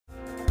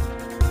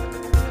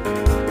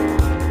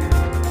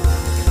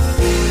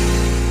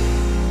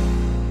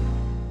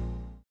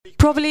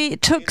probably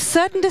took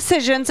certain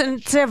decisions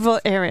in several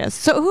areas.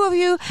 So who of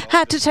you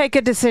had to take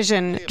a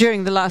decision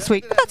during the last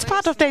week? Well, that's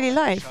part of daily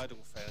life.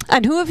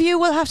 And who of you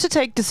will have to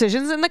take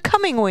decisions in the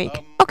coming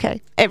week?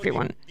 Okay,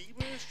 everyone.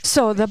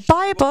 So the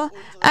Bible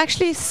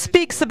actually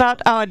speaks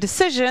about our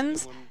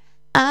decisions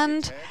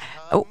and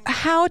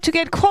how to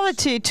get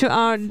quality to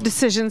our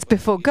decisions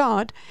before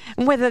God,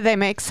 whether they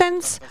make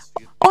sense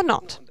or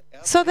not.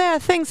 So there are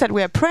things that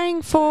we are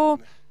praying for,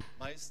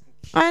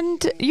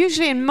 and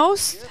usually in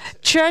most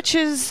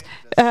churches,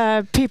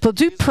 people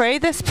do pray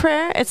this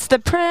prayer. It's the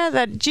prayer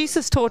that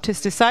Jesus taught his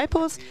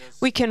disciples.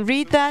 We can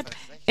read that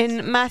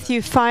in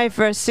Matthew 5,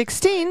 verse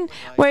 16,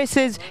 where it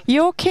says,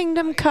 "Your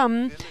kingdom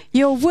come,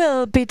 your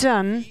will be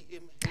done,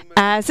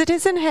 as it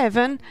is in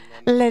heaven,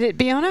 let it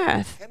be on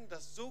earth."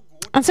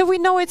 And so we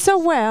know it so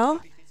well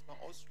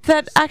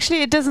that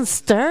actually it doesn't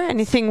stir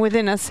anything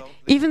within us,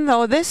 even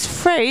though this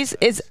phrase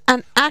is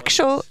an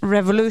actual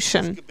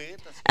revolution.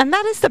 And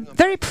that is the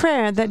very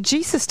prayer that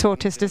Jesus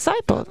taught his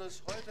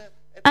disciples.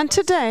 And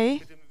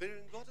today,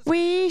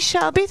 we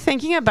shall be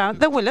thinking about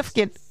the will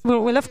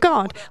of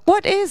God.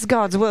 What is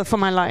God's will for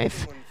my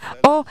life?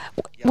 Or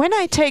when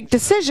I take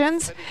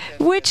decisions,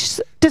 which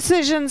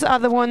decisions are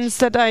the ones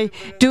that I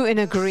do in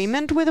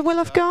agreement with the will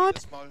of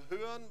God?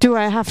 Do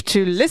I have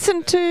to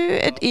listen to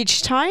it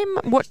each time?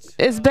 What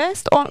is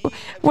best? Or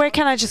where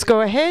can I just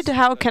go ahead?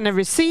 How can I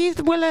receive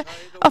the will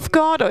of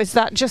God? Or is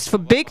that just for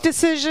big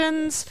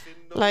decisions,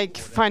 like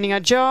finding a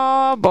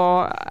job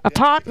or a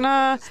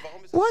partner?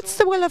 What's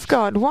the will of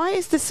God? Why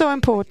is this so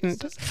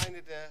important?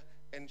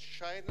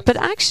 But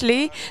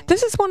actually,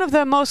 this is one of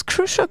the most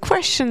crucial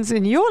questions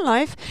in your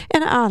life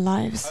and our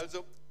lives.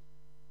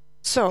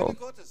 So,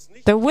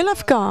 the will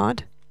of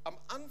God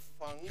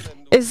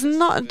is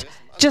not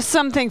just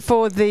something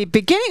for the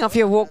beginning of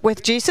your walk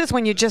with Jesus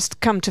when you just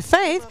come to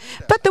faith,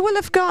 but the will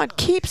of God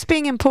keeps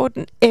being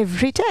important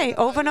every day,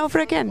 over and over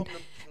again.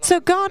 So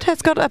God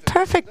has got a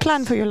perfect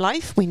plan for your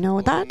life, we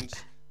know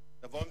that.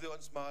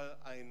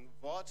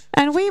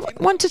 And we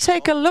want to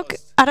take a look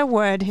at a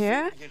word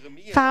here,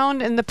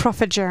 found in the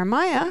prophet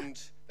Jeremiah.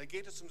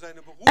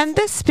 And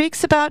this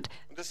speaks about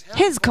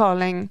his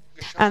calling.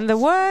 And the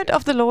word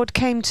of the Lord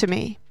came to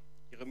me.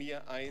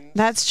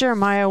 That's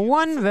Jeremiah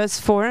 1, verse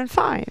 4 and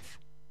 5.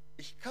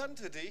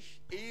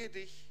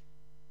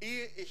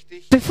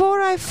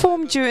 Before I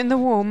formed you in the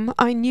womb,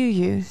 I knew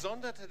you.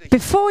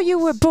 Before you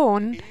were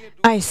born,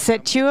 I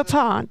set you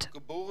apart.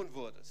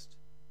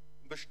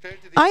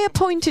 I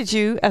appointed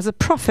you as a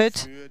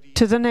prophet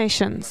to the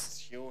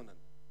nations.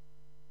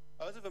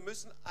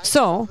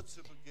 So,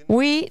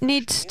 we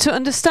need to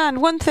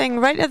understand one thing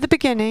right at the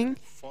beginning.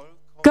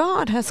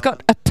 God has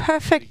got a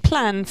perfect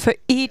plan for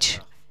each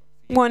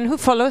one who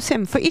follows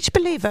him, for each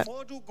believer.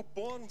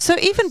 So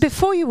even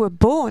before you were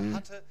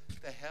born,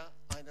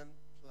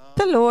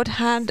 the Lord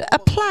had a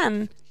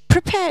plan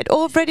prepared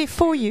already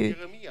for you.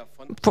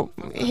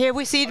 Here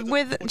we see it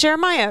with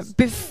Jeremiah,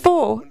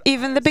 before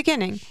even the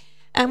beginning.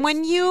 And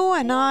when you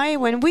and I,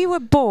 when we were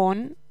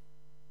born,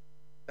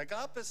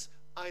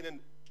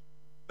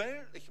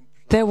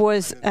 there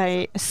was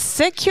a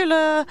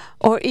secular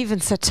or even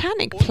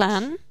satanic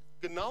plan,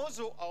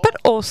 but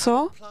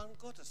also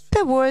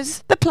there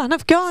was the plan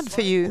of God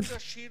for you.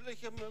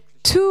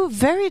 Two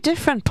very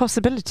different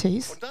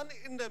possibilities.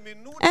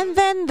 And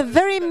then the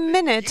very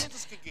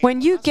minute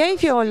when you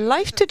gave your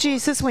life to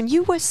Jesus, when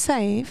you were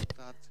saved,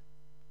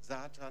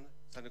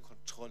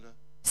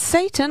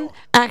 Satan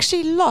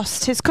actually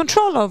lost his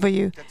control over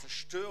you.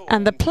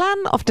 And the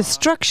plan of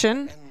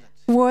destruction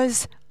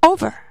was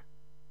over.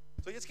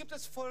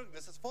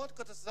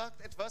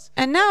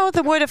 And now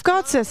the Word of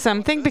God says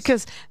something,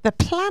 because the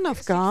plan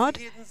of God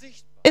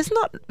is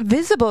not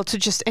visible to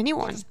just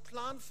anyone.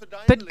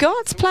 But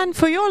God's plan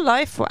for your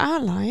life, for our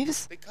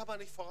lives,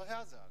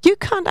 you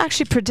can't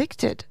actually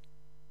predict it.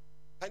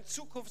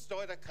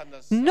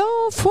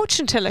 No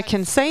fortune teller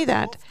can say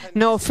that.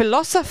 No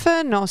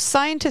philosopher, no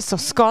scientist or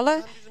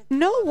scholar,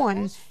 no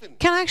one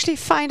can actually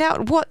find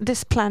out what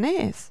this plan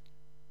is.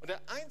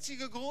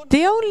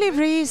 The only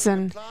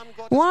reason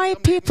why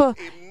people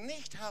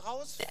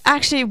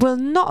actually will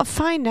not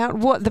find out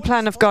what the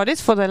plan of God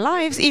is for their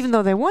lives, even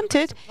though they want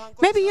it,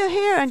 maybe you're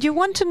here and you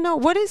want to know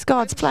what is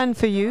God's plan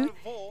for you.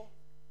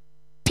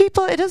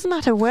 People, it doesn't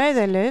matter where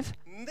they live,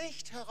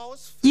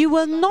 you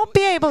will not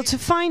be able to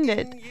find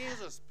it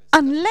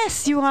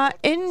unless you are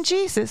in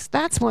Jesus.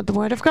 That's what the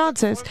Word of God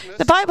says.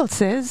 The Bible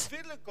says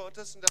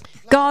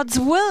God's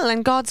will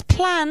and God's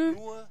plan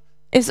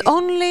is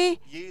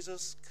only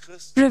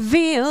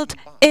revealed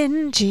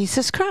in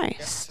Jesus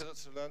Christ.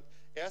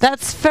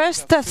 That's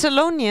 1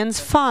 Thessalonians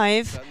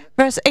 5,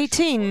 verse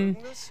 18.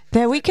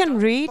 There we can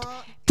read,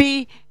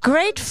 "Be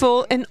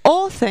grateful in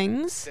all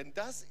things,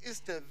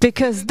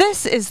 because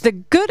this is the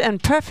good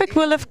and perfect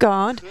will of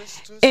God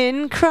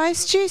in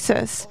Christ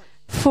Jesus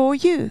for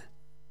you."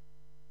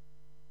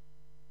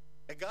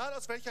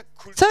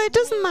 So it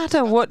doesn't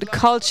matter what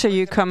culture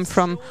you come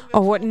from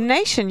or what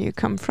nation you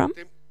come from.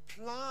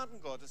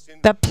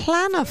 The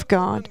plan of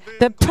God,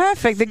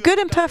 the good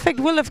and perfect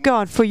will of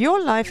God for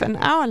your life and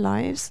our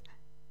lives,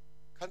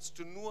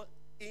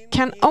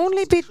 can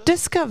only be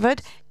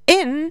discovered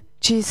in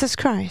Jesus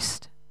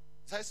Christ.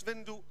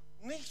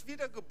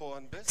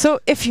 So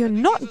if you're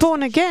not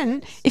born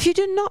again, if you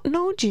do not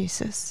know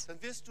Jesus,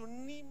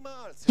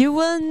 you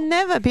will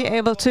never be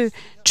able to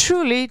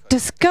truly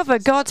discover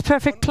God's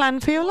perfect plan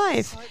for your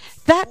life.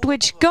 That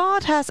which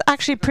God has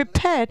actually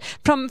prepared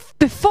from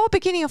before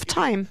beginning of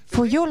time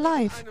for your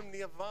life.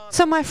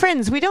 So my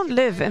friends, we don't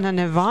live in a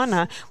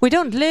nirvana. We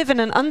don't live in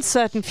an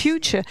uncertain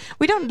future.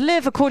 We don't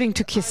live according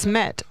to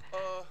kismet,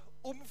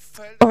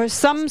 or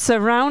some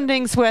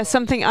surroundings where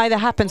something either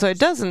happens or it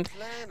doesn't.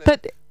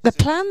 But the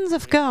plans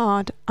of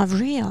God are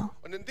real.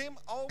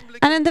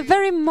 And in the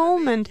very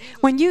moment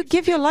when you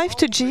give your life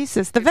to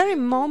Jesus, the very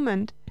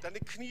moment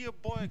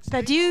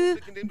that you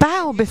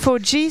bow before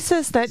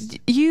Jesus,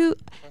 the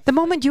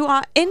moment you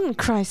are in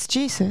Christ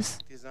Jesus,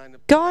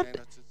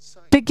 God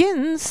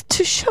begins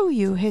to show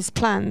you His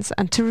plans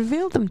and to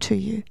reveal them to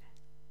you.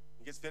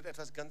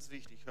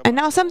 And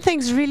now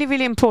something's really,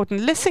 really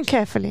important. Listen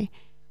carefully.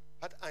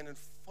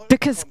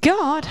 Because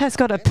God has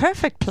got a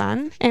perfect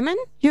plan. Amen?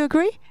 You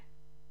agree?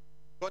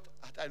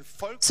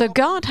 So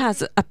God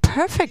has a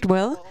perfect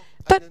will,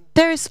 but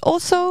there is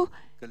also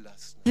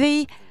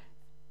the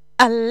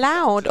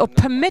allowed or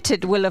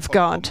permitted will of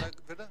God.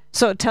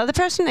 So tell the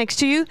person next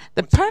to you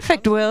the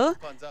perfect will,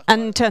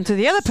 and turn to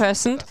the other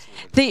person,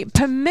 the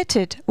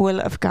permitted will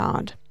of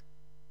God.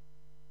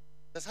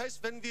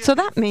 So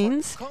that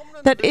means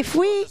that if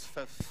we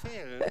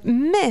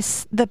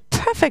miss the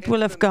perfect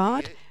will of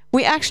God,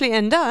 we actually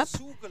end up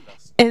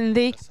in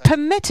the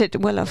permitted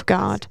will of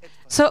God.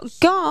 So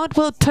God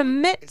will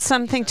permit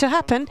something to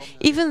happen,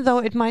 even though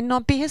it might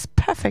not be His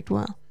perfect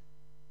will.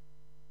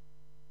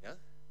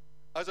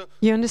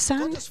 You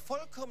understand?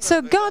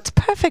 So God's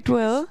perfect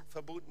will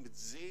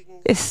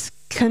is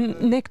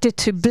connected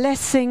to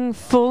blessing,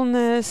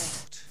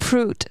 fullness,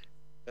 fruit.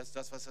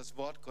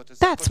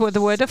 That's what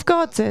the Word of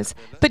God says.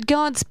 But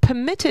God's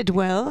permitted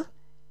will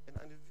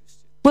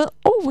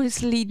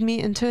always lead me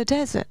into a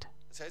desert.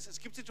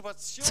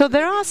 So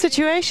there are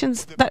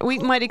situations that we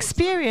might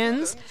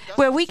experience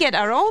where we get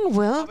our own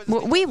will,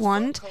 what we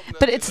want,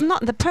 but it's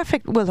not the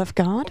perfect will of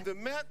God.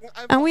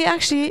 And we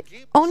actually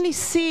only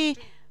see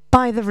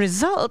by the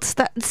results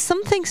that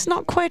something's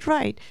not quite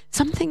right.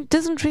 Something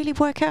doesn't really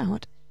work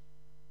out.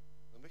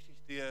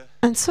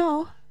 And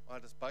so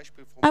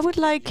I would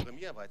like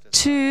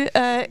to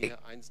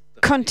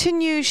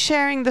continue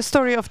sharing the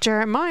story of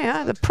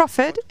Jeremiah, the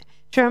prophet,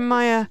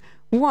 Jeremiah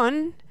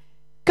 1.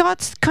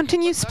 God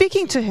continues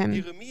speaking to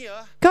him.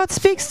 God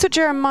speaks to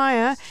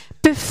Jeremiah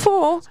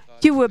before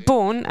you were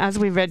born, as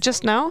we read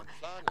just now.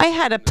 I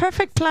had a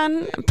perfect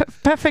plan,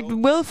 perfect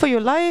will for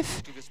your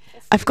life.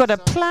 I've got a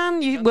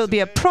plan. You will be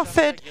a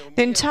prophet.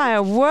 The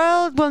entire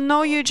world will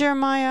know you,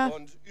 Jeremiah.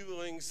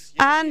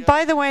 And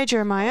by the way,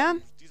 Jeremiah,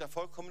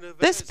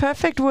 this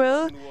perfect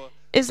will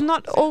is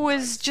not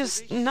always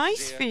just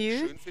nice for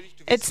you.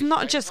 It's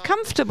not just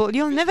comfortable.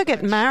 You'll never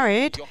get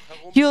married.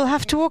 You'll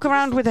have to walk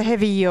around with a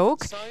heavy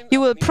yoke.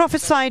 You will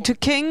prophesy to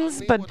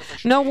kings, but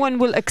no one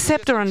will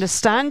accept or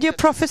understand your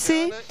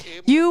prophecy.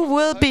 You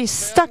will be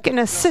stuck in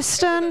a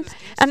cistern,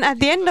 and at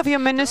the end of your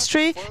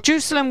ministry,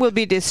 Jerusalem will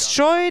be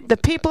destroyed. The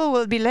people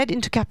will be led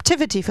into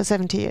captivity for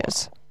 70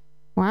 years.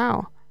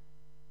 Wow.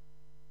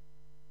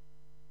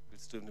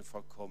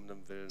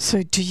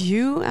 So do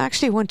you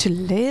actually want to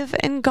live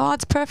in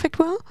God's perfect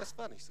will?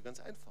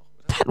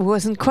 That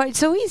wasn't quite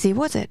so easy,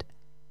 was it?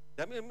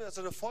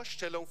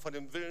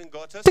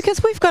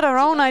 Because we've got our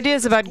own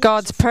ideas about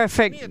God's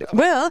perfect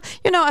will.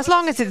 You know, as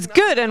long as it's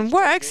good and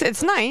works,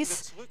 it's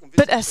nice.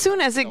 But as soon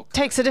as it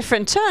takes a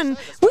different turn,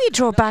 we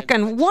draw back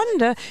and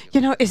wonder, you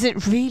know, is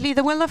it really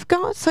the will of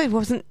God? So it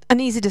wasn't an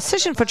easy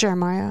decision for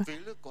Jeremiah.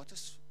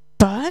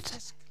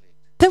 But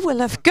the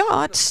will of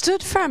God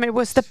stood firm. It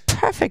was the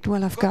perfect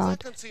will of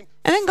God.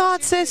 And then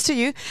God says to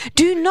you,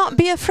 do not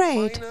be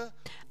afraid.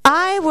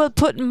 I will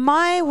put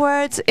my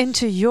words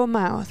into your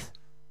mouth.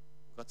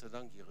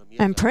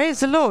 And praise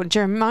the Lord,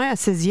 Jeremiah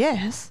says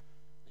yes.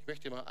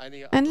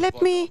 And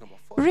let me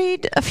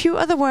read a few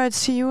other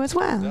words to you as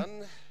well.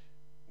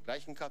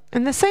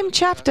 In the same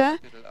chapter,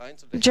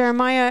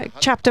 Jeremiah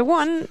chapter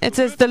 1, it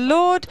says, the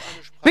Lord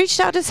reached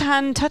out His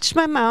hand, touched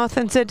my mouth,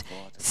 and said,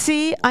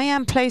 see, I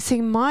am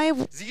placing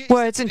my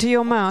words into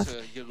your mouth.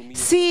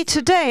 See,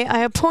 today I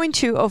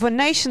appoint you over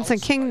nations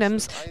and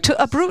kingdoms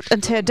to uproot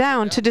and tear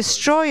down, to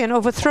destroy and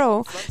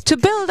overthrow, to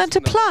build and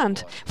to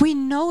plant. We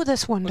know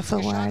this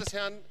wonderful word.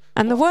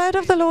 And the word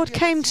of the Lord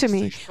came to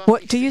me.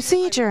 What do you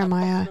see,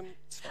 Jeremiah?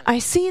 I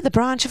see the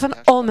branch of an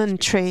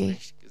almond tree.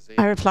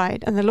 I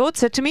replied, and the Lord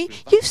said to me,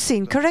 you've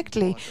seen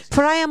correctly,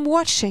 for I am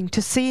watching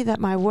to see that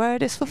my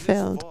word is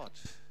fulfilled.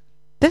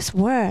 This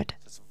word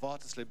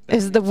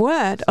is the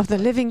word of the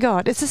living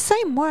God. It's the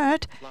same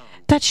word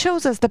that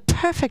shows us the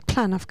perfect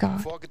plan of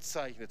God,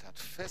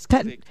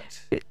 that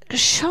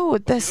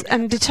showed this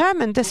and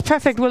determined this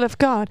perfect will of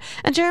God.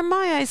 And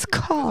Jeremiah is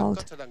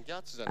called.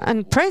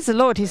 And praise the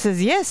Lord, he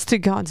says yes to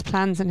God's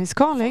plans and His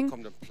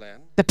calling,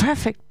 the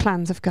perfect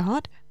plans of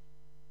God.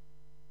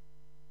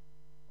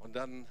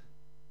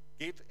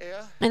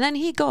 And then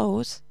he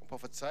goes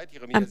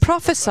and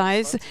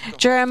prophesies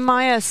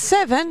Jeremiah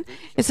 7.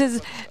 It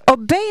says,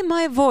 "Obey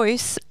my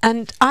voice,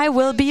 and I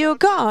will be your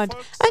God,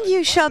 and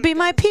you shall be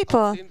my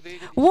people.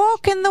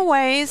 Walk in the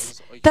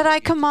ways that I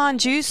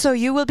command you, so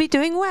you will be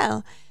doing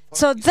well."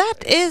 So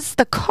that is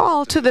the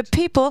call to the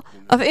people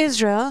of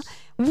Israel.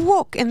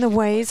 Walk in the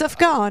ways of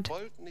God.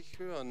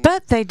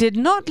 But they did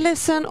not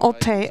listen or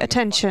pay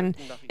attention.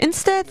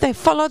 Instead, they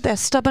followed their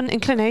stubborn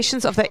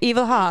inclinations of their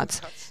evil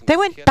hearts. They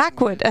went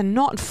backward and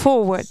not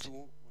forward.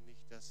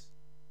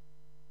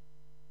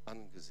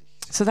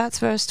 So that's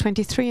verse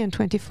 23 and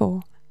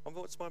 24.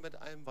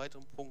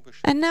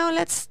 And now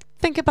let's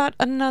think about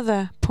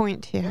another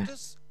point here.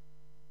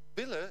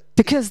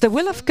 Because the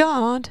will of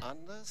God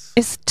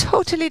is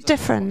totally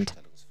different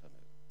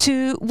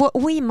to what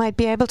we might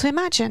be able to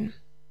imagine.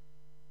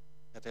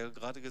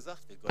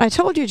 I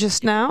told you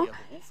just now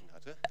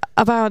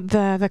about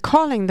the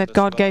calling that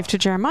God gave to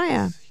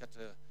Jeremiah.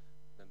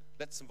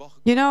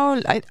 You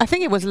know, I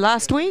think it was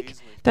last week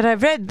that I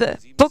read the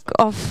book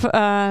of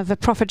the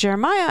prophet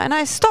Jeremiah, and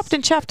I stopped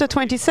in chapter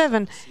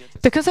 27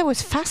 because I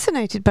was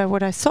fascinated by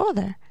what I saw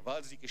there.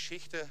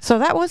 So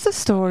that was the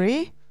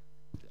story,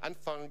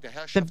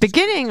 the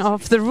beginning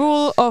of the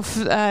rule of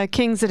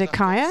King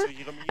Zedekiah,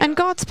 and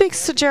God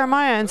speaks to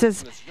Jeremiah and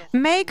says,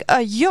 "Make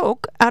a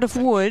yoke out of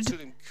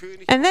wood,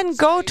 and then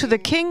go to the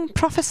king,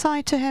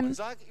 prophesy to him,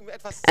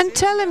 and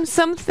tell him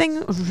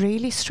something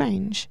really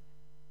strange.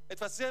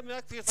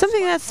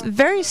 Something that's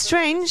very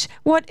strange.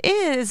 What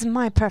is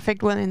my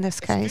perfect will in this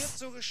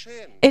case?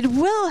 It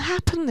will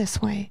happen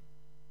this way.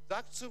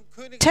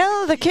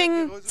 Tell the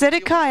king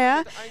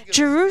Zedekiah,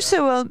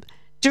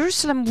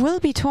 Jerusalem will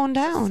be torn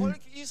down,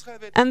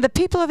 and the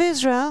people of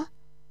Israel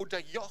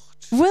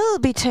will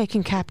be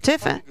taken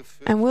captive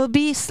and will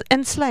be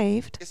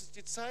enslaved.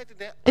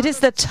 It is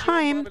the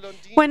time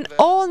when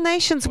all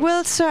nations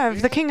will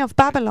serve the king of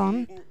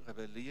Babylon,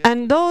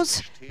 and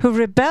those who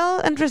rebel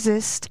and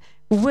resist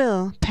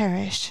will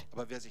perish.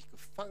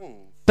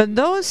 But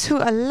those who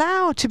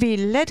allow to be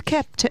led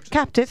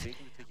captive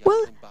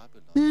will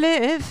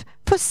live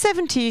for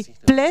 70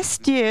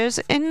 blessed years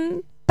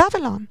in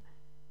Babylon."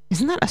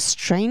 Isn't that a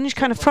strange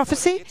kind of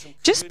prophecy?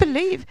 Just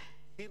believe.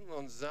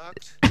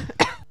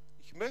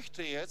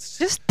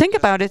 Just think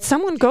about it.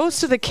 Someone goes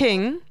to the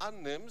king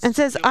and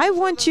says, "I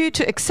want you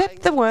to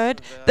accept the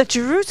word that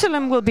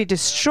Jerusalem will be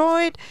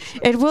destroyed,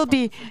 it will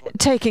be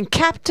taken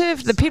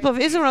captive, the people of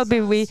Israel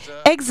will be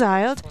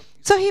exiled."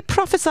 So he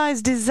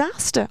prophesies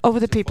disaster over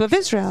the people of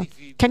Israel.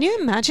 Can you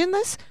imagine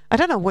this? I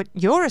don't know what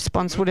your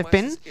response would have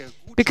been,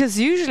 because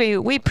usually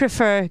we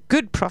prefer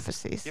good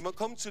prophecies.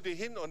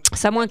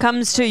 Someone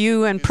comes to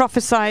you and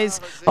prophesies,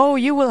 "Oh,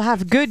 you will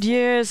have good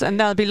years and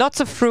there'll be lots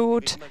of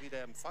fruit."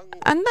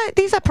 And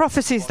these are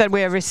prophecies that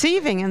we are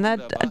receiving and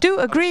that do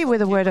agree with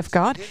the Word of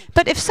God.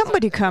 But if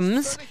somebody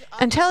comes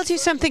and tells you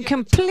something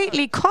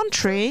completely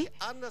contrary,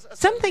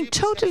 something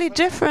totally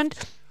different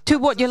to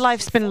what your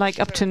life's been like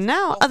up to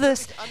now,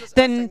 others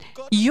than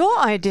your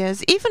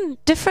ideas, even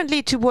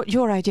differently to what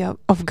your idea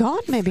of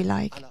God may be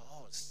like,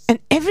 and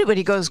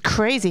everybody goes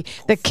crazy.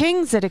 The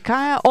king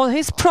Zedekiah, all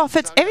his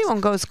prophets, everyone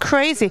goes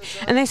crazy,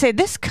 and they say,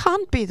 "This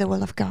can't be the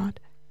will of God."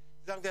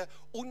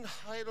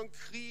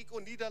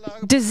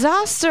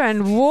 Disaster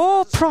and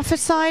war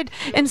prophesied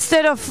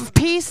instead of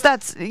peace.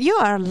 You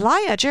are a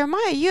liar,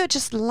 Jeremiah. You are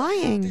just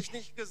lying.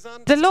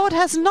 The Lord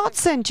has not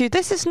sent you.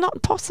 This is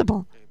not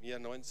possible.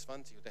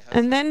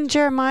 And then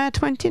Jeremiah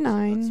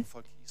 29.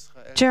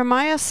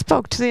 Jeremiah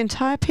spoke to the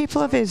entire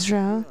people of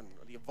Israel.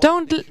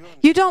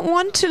 You don't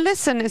want to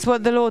listen, is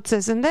what the Lord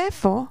says, and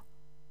therefore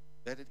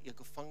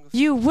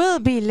you will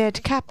be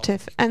led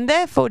captive, and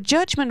therefore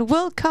judgment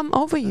will come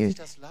over you.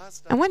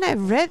 And when I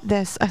read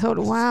this, I thought,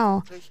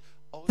 wow,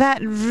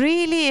 that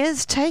really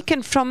is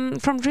taken from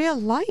real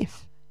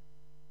life.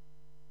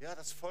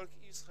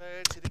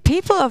 The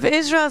people of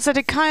Israel,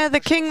 Zedekiah, the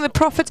king, the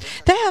prophets,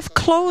 they have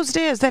closed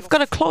ears, they've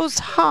got a closed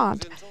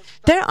heart.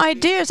 Their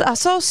ideas are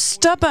so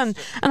stubborn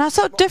and are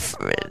so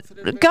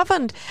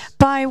governed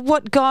by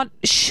what God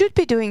should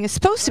be doing, is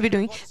supposed to be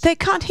doing. They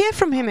can't hear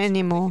from Him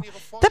anymore.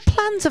 The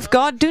plans of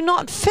God do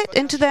not fit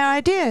into their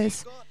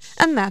ideas.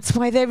 And that's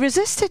why they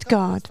resisted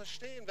God.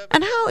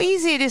 And how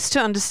easy it is to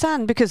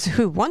understand, because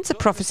who wants a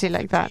prophecy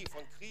like that?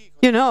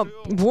 You know,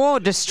 war,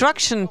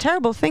 destruction,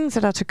 terrible things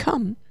that are to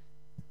come.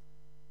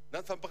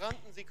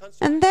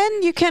 And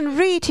then you can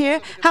read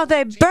here how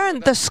they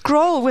burned the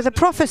scroll with the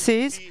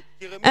prophecies,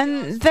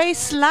 and they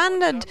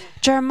slandered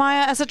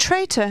Jeremiah as a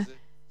traitor,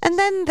 and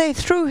then they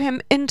threw him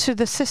into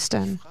the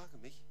cistern.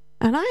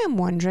 And I am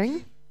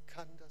wondering,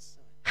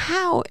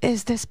 how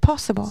is this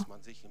possible?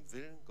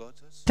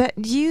 That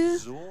you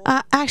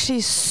are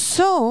actually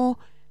so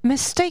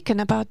mistaken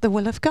about the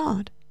will of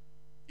God.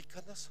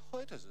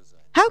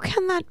 How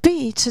can that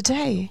be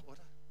today?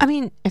 I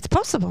mean, it's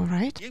possible,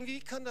 right? It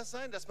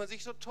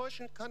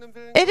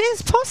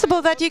is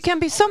possible that you can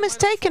be so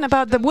mistaken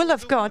about the will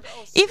of God,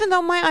 even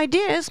though my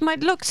ideas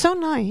might look so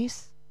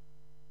nice.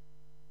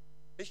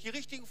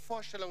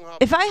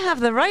 If I have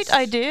the right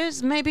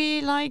ideas,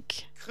 maybe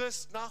like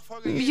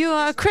you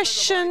are a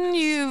Christian,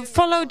 you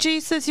follow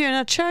Jesus, you're in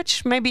a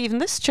church, maybe even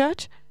this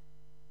church,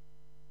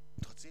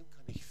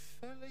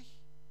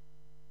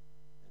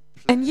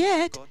 and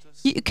yet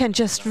you can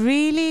just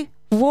really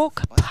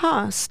walk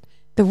past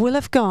the will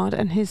of God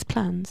and His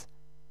plans.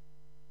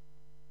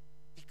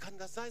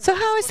 So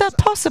how is that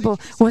possible?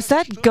 Was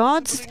that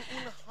God's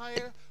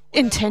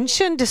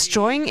intention,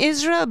 destroying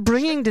Israel,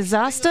 bringing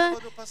disaster,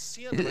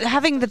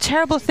 having the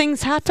terrible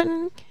things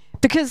happen?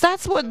 Because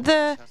that's what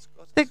the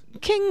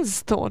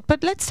kings thought.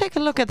 But let's take a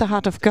look at the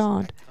heart of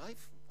God.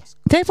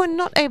 They were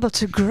not able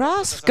to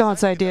grasp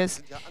God's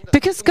ideas,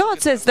 because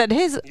God says that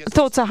His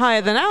thoughts are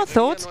higher than our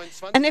thoughts.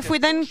 And if we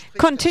then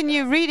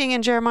continue reading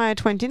in Jeremiah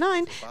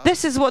 29,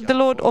 this is what the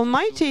Lord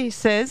Almighty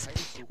says: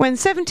 when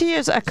 70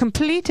 years are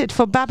completed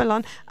for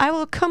Babylon, I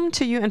will come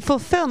to you and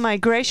fulfill my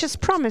gracious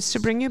promise to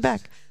bring you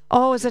back.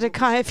 Oh,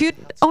 Zedekiah, if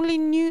you'd only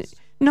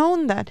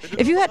known that,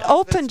 if you had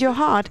opened your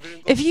heart,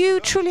 if you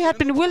truly had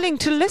been willing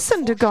to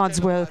listen to God's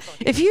will,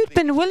 if you'd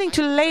been willing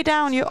to lay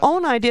down your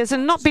own ideas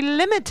and not be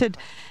limited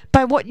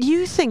by what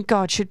you think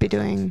God should be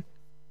doing.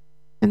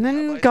 And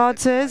then God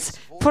says,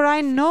 for I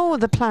know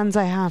the plans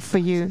I have for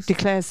you,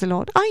 declares the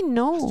Lord. I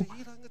know.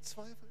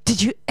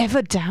 Did you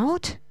ever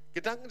doubt?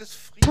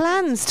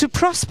 Plans to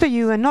prosper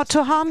you and not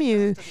to harm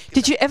you.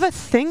 Did you ever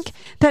think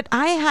that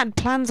I had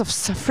plans of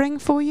suffering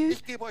for you?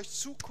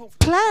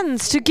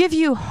 Plans to give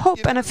you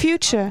hope and a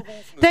future.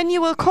 Then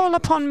you will call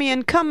upon me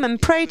and come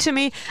and pray to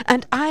me,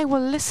 and I will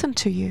listen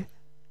to you.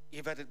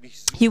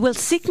 You will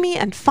seek me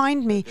and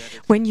find me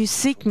when you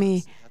seek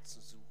me.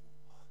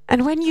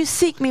 And when you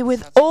seek me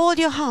with all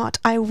your heart,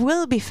 I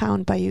will be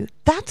found by you.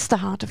 That's the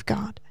heart of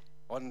God.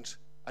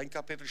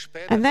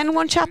 And then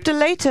one chapter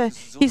later,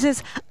 He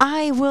says,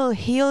 I will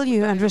heal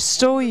you and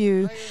restore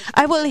you.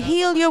 I will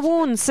heal your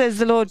wounds, says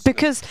the Lord,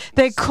 because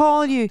they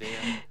call you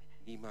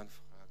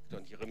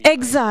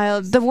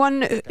exiled, the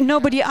one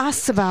nobody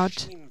asks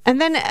about. And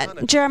then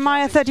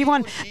Jeremiah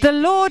 31, the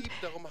Lord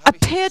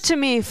appeared to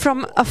me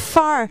from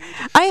afar.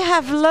 I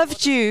have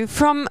loved you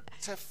from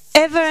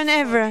ever and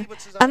ever,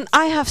 and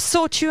I have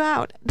sought you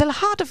out. The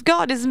heart of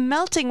God is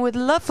melting with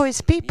love for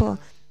His people.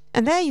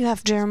 And there you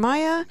have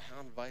Jeremiah,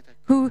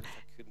 who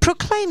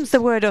proclaims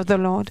the word of the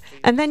Lord.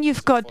 And then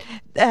you've got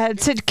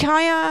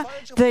Zedekiah,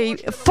 the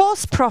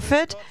false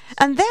prophet,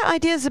 and their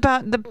ideas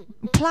about the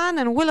plan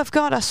and will of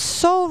God are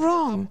so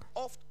wrong.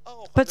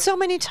 But so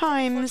many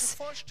times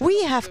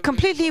we have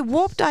completely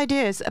warped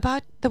ideas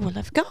about the will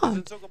of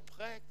God.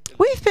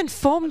 We've been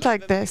formed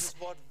like this.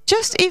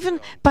 Just even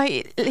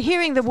by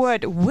hearing the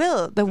word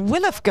will, the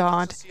will of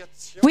God,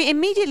 we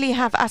immediately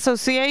have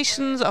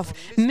associations of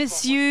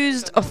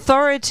misused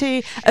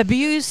authority,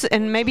 abuse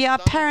in maybe our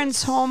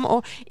parents' home,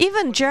 or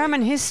even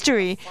German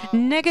history,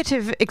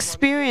 negative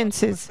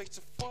experiences.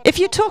 If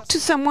you talk to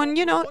someone,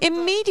 you know,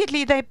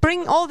 immediately they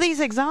bring all these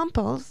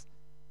examples.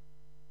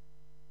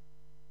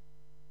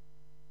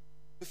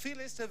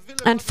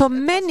 And for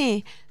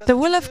many, the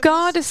will of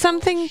God is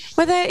something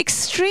where they're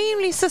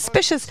extremely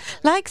suspicious,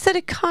 like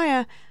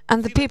Zedekiah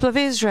and the people of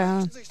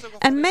Israel.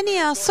 And many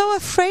are so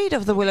afraid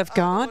of the will of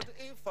God,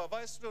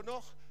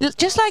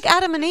 just like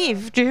Adam and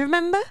Eve. Do you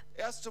remember?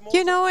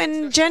 You know,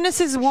 in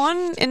Genesis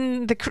 1,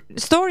 in the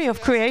story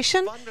of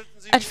creation,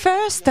 at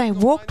first they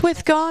walked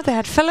with God, they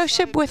had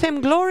fellowship with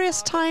Him,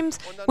 glorious times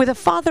with the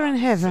Father in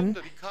heaven.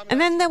 And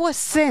then there was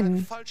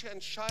sin.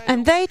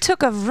 And they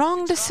took a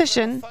wrong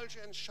decision.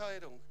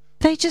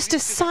 They just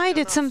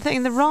decided something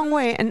in the wrong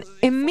way, and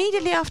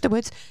immediately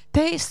afterwards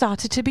they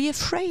started to be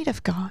afraid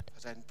of God,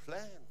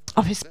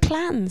 of His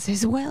plans,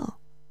 His will.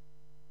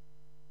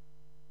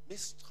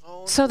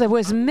 So there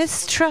was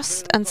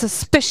mistrust and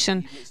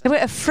suspicion. They were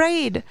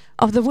afraid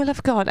of the will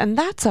of God, and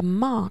that's a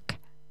mark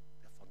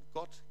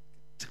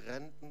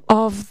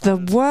of the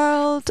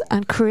world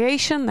and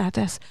creation that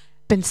has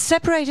been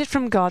separated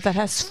from God, that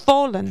has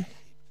fallen,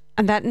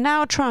 and that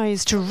now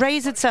tries to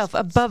raise itself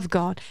above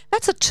God.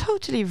 That's a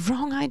totally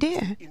wrong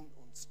idea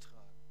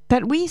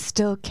that we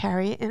still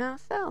carry in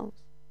ourselves.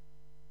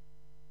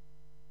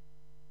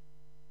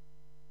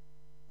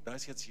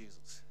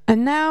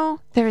 And now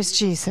there is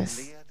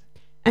Jesus.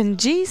 And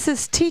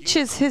Jesus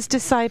teaches His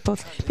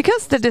disciples,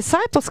 because the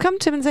disciples come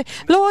to Him and say,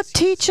 Lord,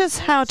 teach us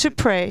how to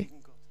pray.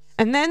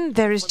 And then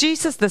there is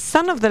Jesus, the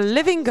Son of the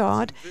living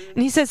God,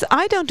 and He says,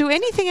 I don't do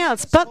anything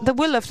else but the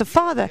will of the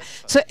Father.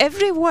 So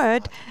every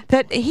word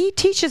that He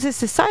teaches His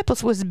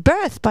disciples was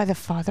birthed by the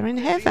Father in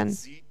heaven.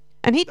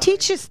 And He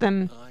teaches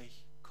them,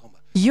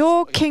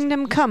 your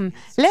kingdom come.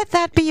 Let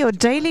that be your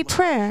daily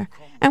prayer.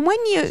 And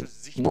when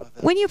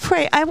you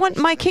pray, I want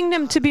my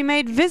kingdom to be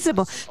made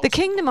visible, the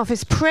kingdom of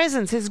His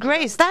presence, His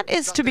grace, that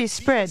is to be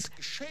spread.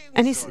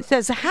 And He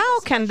says, how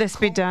can this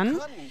be done?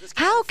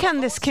 How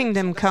can this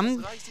kingdom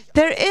come?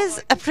 There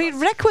is a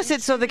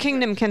prerequisite so the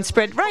kingdom can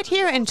spread. Right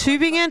here in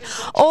Tübingen,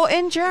 or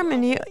in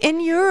Germany, in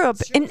Europe,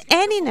 in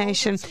any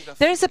nation,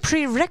 there is a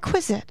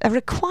prerequisite, a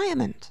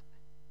requirement.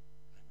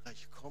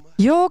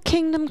 Your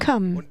kingdom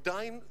come,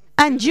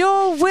 and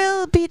your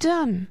will be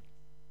done.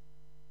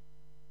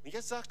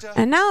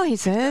 And now he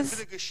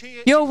says,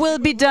 your will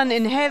be done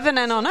in heaven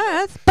and on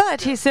earth,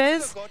 but he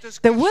says,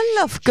 the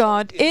will of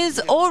God is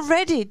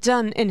already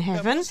done in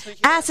heaven,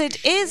 as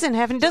it is in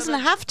heaven. It doesn't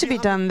have to be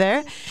done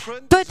there,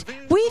 but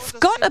we've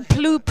got a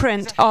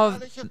blueprint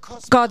of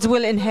God's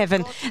will in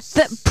heaven,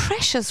 the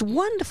precious,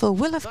 wonderful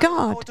will of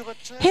God,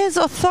 His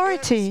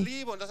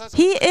authority.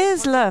 He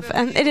is love,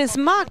 and it is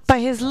marked by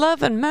His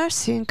love and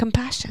mercy and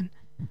compassion.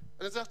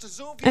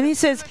 And he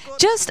says,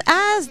 just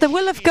as the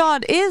will of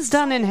God is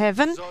done in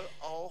heaven,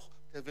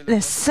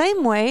 the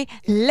same way,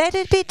 let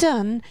it be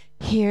done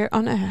here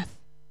on earth.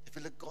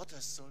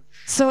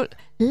 So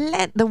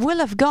let the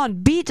will of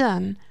God be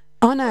done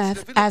on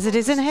earth as it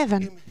is in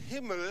heaven.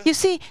 You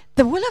see,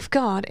 the will of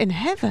God in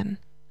heaven,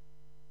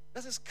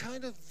 that's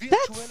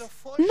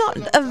not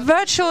a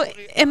virtual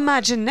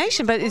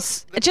imagination, but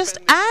it's just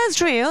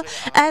as real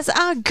as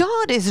our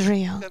God is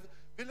real.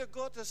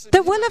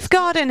 The will of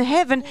God in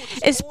heaven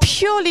is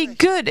purely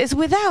good, is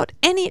without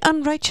any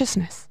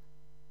unrighteousness.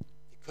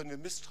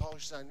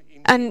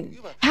 And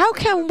how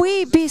can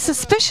we be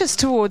suspicious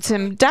towards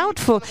Him,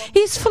 doubtful?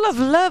 He's full of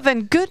love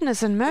and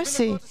goodness and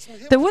mercy.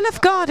 The will of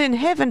God in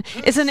heaven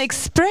is an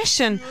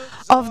expression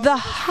of the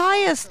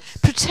highest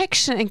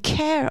protection and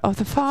care of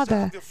the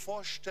Father.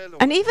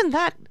 And even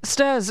that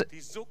stirs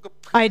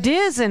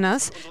ideas in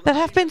us that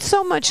have been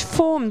so much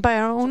formed by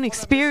our own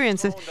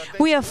experiences.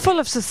 We are full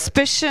of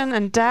suspicion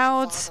and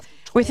doubts.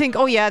 We think,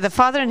 oh yeah, the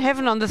Father in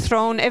heaven on the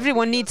throne,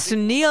 everyone needs to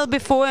kneel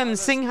before Him and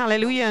sing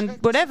hallelujah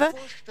and whatever.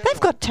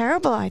 They've got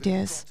terrible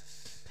ideas.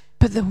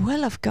 But the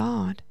will of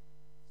God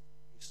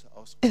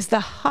is the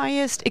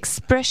highest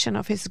expression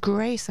of His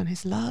grace and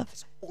His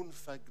love.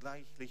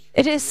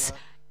 It is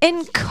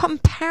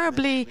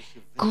incomparably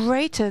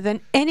greater than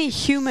any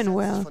human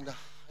will.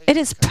 It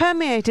is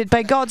permeated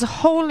by God's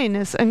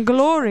holiness and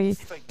glory.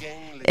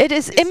 It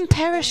is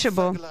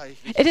imperishable.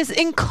 It is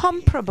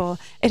incomparable.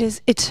 It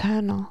is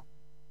eternal.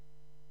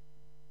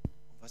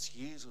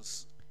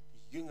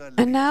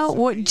 And now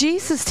what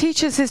Jesus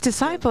teaches His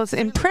disciples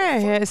in prayer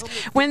here is,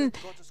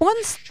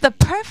 once the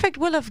perfect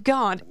will of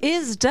God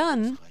is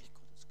done,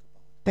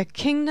 the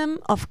kingdom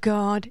of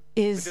God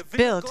is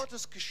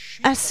built.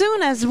 As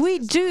soon as we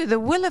do the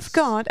will of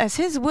God, as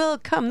His will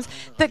comes,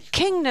 the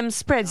kingdom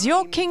spreads.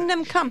 Your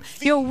kingdom come,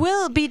 your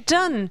will be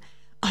done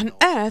on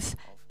earth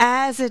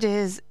as it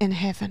is in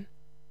heaven.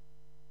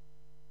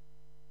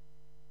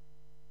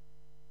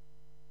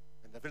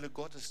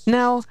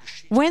 Now,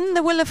 when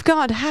the will of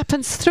God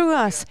happens through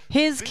us,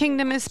 His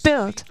kingdom is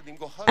built.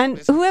 And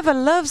whoever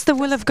loves the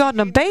will of God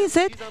and obeys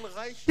it,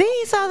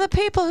 these are the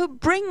people who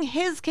bring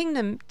His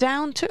kingdom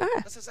down to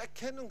earth.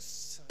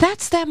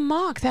 That's their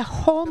mark, their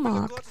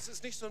hallmark.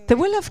 The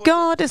will of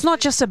God is not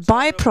just a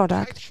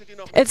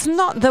byproduct. It's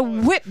not the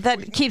whip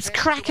that keeps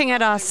cracking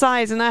at our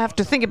sides and I have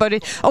to think about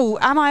it. Oh,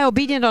 am I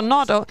obedient or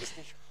not? Or,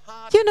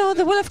 you know,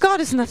 the will of God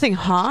is nothing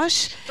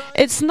harsh.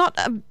 It's not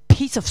a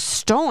piece of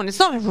stone. It's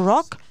not a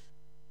rock.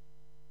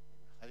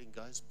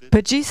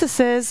 But Jesus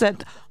says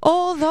that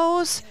all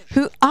those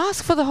who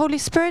ask for the Holy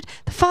Spirit,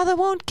 the Father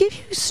won't give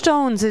you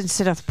stones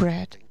instead of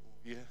bread.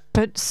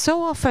 But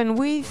so often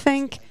we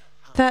think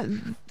that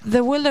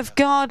the will of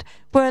God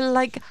were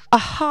like a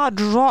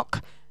hard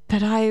rock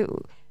that I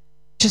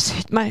just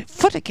hit my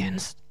foot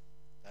against.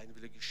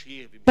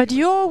 But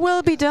your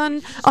will be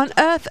done on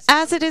earth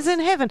as it is in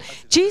heaven.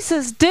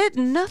 Jesus did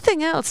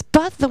nothing else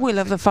but the will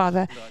of the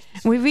Father.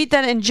 We read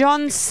that in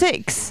John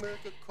 6.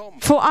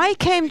 For I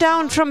came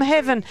down from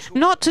heaven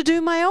not to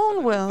do my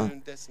own will,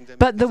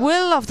 but the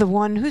will of the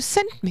one who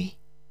sent me.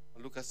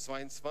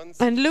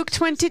 And Luke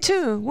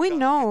 22, we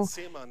know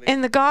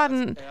in the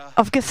Garden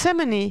of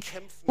Gethsemane,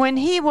 when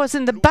he was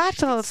in the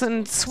battles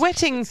and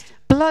sweating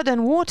blood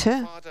and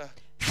water,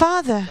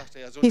 Father,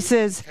 he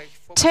says,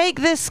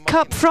 take this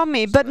cup from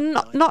me, but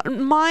not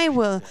my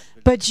will,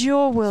 but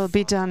your will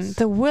be done.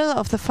 The will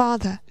of the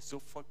Father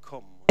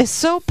is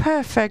so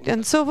perfect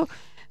and so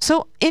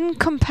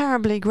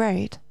incomparably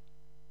great.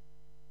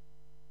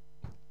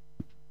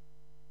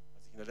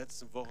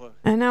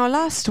 And now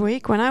last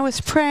week, when I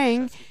was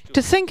praying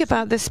to think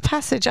about this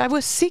passage, I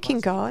was seeking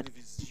God.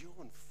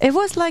 It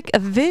was like a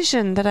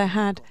vision that I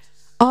had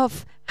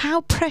of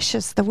how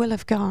precious the will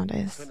of God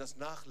is.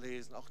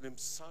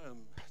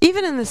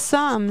 Even in the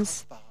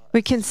Psalms,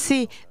 we can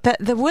see that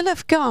the will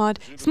of God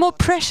is more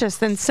precious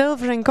than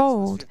silver and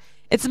gold.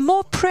 It's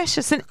more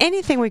precious than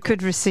anything we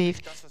could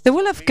receive. The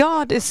will of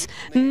God is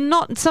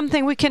not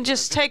something we can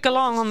just take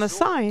along on the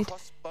side.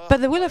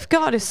 But the will of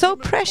God is so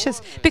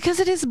precious because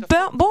it is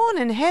born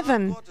in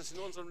heaven.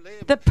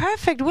 The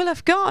perfect will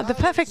of God, the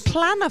perfect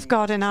plan of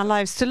God in our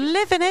lives, to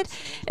live in it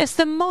is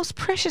the most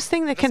precious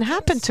thing that can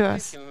happen to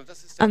us.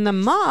 And the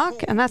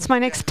mark, and that's my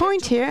next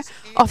point here,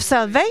 of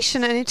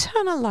salvation and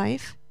eternal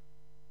life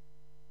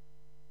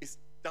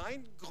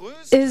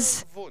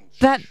is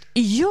that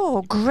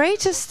your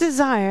greatest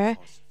desire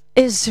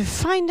is to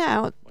find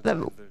out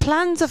the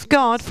plans of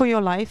God for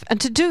your life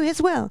and to do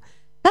His will.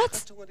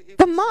 That's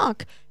the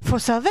mark for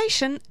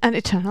salvation and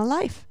eternal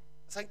life.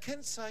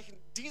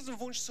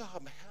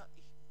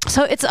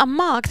 So it's a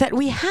mark that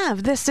we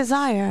have this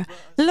desire.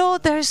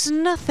 Lord, there is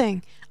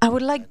nothing I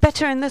would like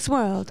better in this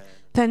world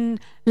than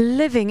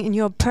living in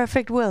your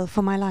perfect will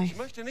for my life.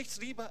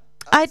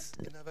 I'd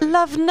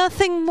love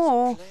nothing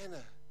more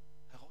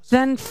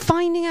than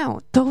finding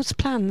out those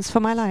plans for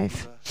my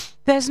life.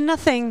 There's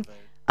nothing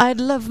I'd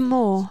love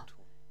more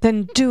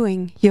than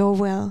doing your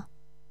will.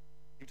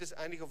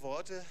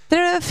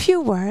 There are a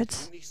few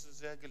words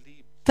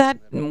that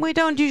we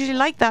don't usually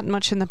like that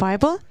much in the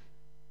Bible,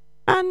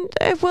 and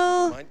it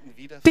will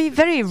be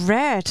very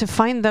rare to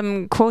find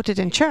them quoted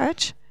in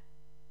church.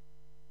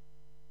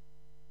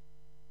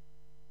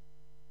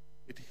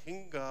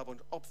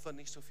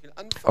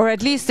 Or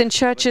at least in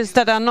churches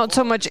that are not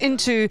so much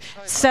into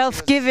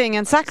self-giving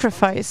and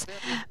sacrifice.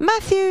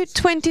 Matthew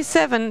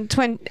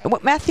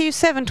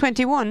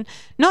 7:21,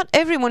 not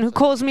everyone who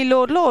calls me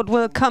Lord, Lord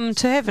will come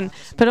to heaven,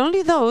 but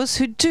only those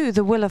who do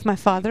the will of my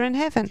Father in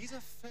heaven.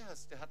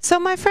 So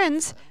my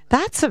friends,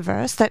 that's a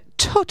verse that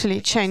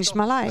totally changed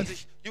my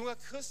life.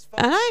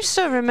 And I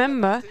still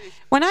remember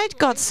when I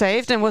got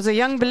saved and was a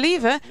young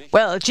believer,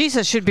 well,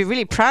 Jesus should be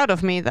really proud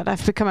of me that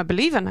I've become a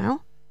believer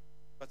now.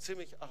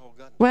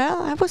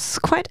 Well, I was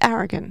quite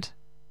arrogant.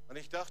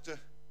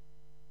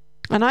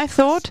 And I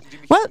thought,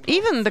 well,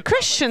 even the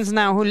Christians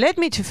now who led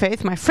me to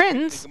faith, my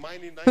friends,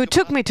 who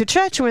took me to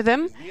church with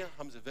them,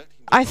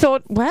 I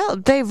thought, well,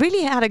 they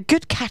really had a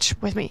good catch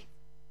with me.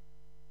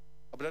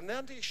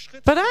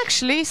 But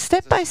actually,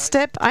 step by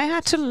step, I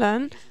had to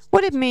learn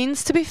what it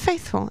means to be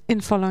faithful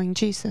in following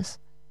Jesus.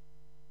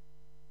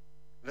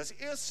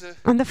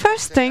 And the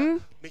first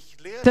thing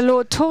the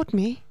Lord taught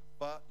me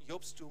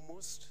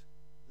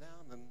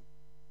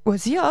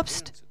was,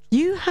 Jobst,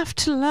 you have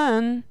to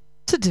learn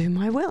to do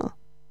my will.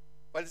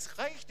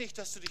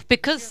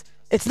 Because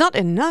it's not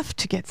enough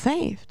to get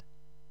saved.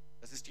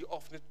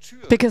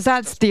 Because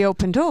that's the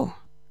open door.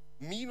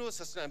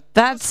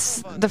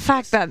 That's the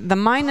fact that the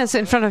minus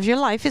in front of your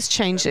life is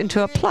changed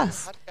into a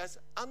plus.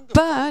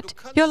 But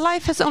your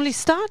life has only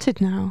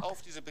started now.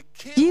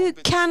 You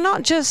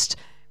cannot just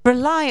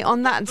rely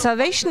on that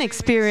salvation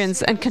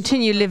experience and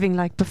continue living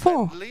like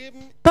before.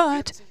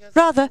 But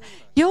rather,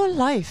 your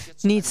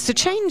life needs to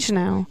change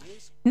now.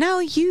 Now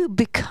you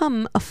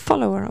become a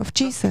follower of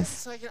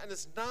Jesus.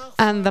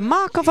 And the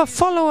mark of a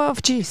follower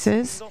of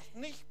Jesus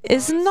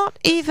is not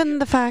even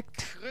the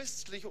fact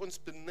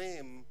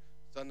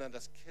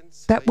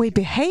that we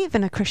behave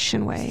in a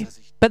Christian way,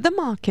 but the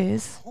mark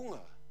is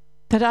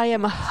that I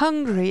am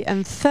hungry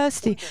and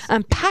thirsty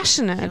and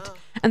passionate,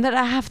 and that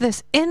I have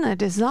this inner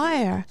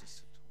desire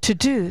to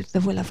do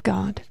the will of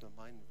God.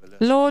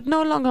 Lord,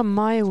 no longer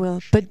my will,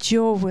 but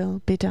your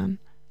will be done.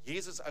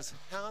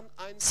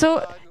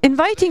 So,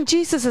 inviting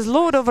Jesus as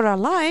Lord over our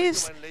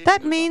lives,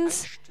 that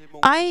means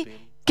I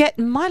get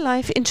my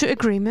life into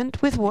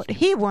agreement with what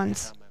He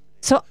wants.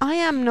 So I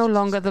am no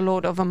longer the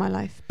Lord over my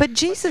life, but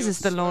Jesus is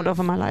the Lord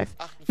over my life.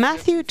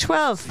 Matthew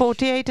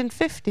 12:48 and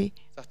 50.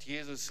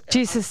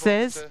 Jesus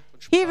says,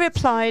 He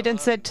replied and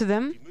said to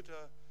them,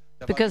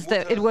 because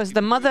it was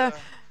the mother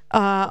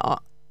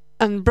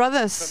and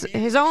brothers,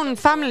 his own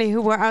family,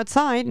 who were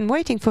outside and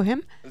waiting for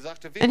him.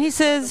 And he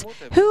says,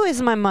 who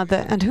is my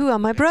mother and who are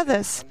my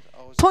brothers?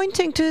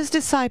 Pointing to his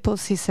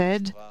disciples, he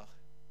said,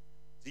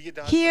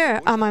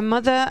 here are my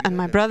mother and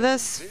my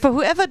brothers, for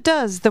whoever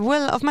does the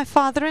will of my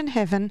Father in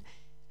heaven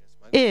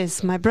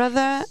is my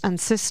brother and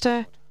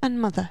sister and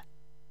mother.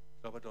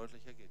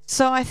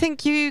 So I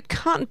think you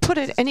can't put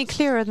it any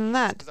clearer than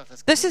that.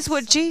 This is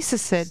what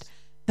Jesus said.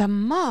 The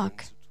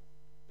mark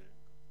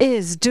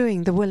is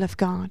doing the will of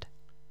God.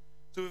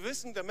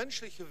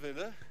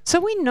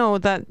 So we know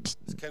that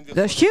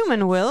the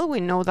human will, we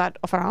know that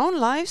of our own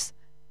lives,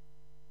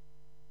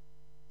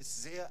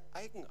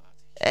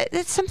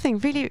 it's something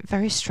really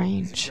very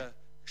strange.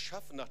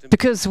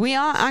 Because we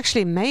are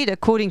actually made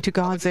according to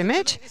God's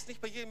image.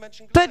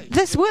 But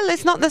this will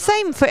is not the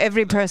same for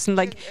every person.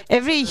 Like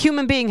every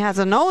human being has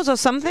a nose or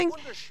something,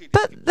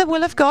 but the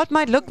will of God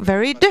might look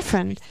very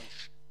different.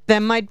 There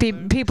might be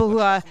people who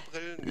are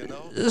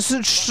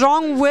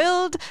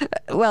strong-willed.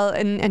 Well,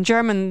 in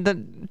German,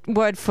 the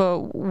word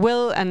for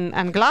will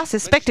and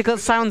glasses,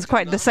 spectacles, sounds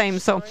quite the same.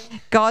 So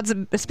God's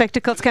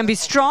spectacles can be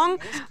strong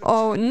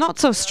or not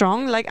so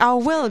strong. Like our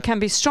will can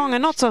be strong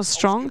and not so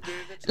strong.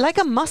 Like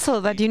a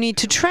muscle that you need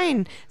to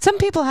train. Some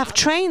people have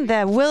trained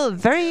their will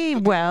very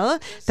well.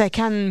 They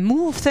can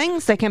move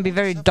things. They can be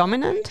very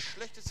dominant.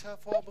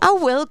 Our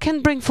will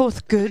can bring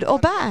forth good or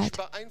bad.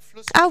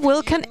 Our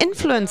will can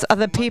influence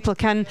other people,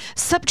 can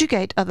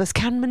subjugate others,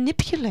 can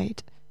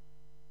manipulate.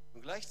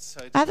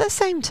 At the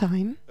same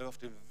time,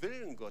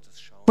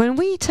 when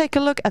we take a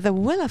look at the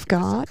will of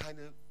God,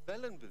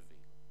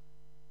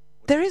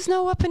 there is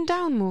no up and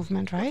down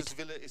movement, right?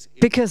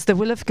 Because the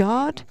will of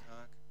God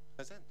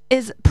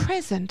is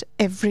present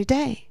every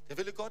day.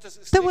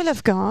 The will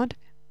of God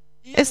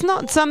is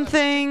not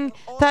something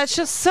that's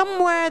just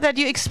somewhere that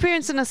you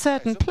experience in a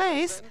certain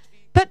place,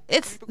 but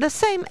it's the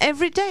same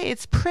every day.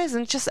 It's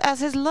present just as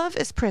His love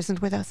is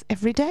present with us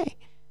every day.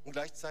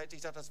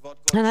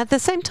 And at the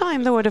same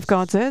time, the Word of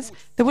God says,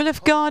 the will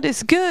of God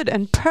is good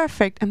and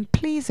perfect and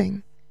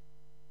pleasing.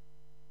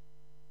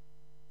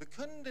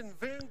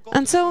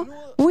 And so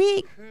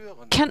we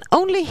can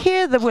only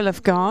hear the will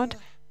of God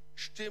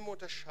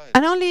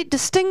and only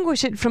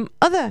distinguish it from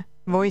other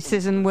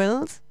voices and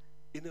wills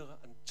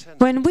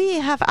when we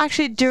have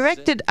actually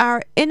directed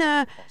our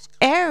inner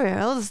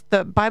areas,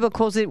 the Bible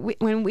calls it,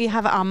 when we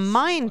have our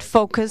mind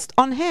focused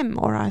on Him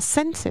or our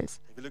senses.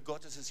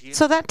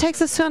 So that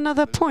takes us to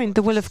another point.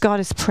 The will of God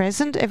is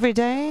present every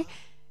day.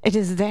 It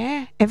is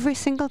there every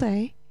single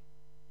day.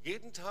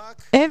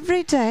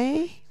 Every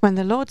day when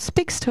the Lord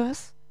speaks to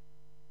us.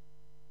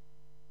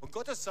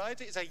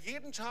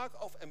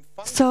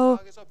 So,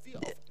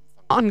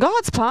 on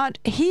God's part,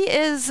 He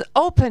is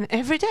open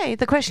every day.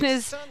 The question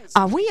is,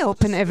 are we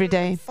open every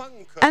day?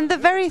 And the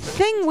very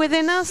thing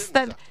within us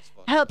that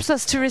helps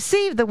us to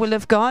receive the will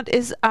of God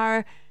is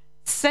our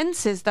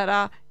senses that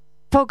are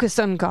focused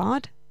on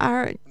God,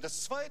 our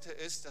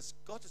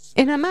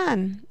inner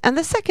man. And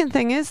the second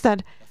thing is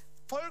that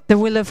the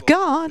will of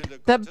God,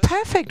 the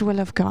perfect will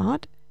of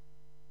God,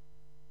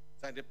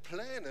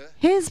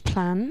 His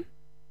plan,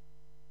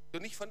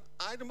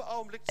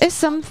 is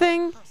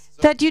something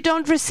that you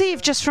don't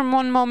receive just from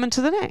one moment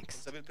to the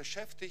next.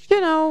 You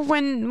know,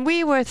 when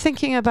we were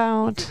thinking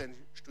about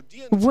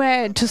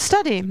where to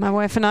study, my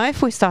wife and I,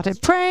 if we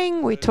started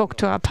praying, we talked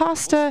to our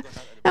pastor,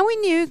 and we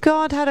knew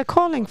God had a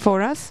calling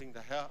for us.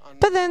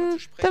 But then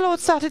the Lord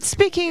started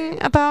speaking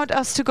about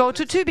us to go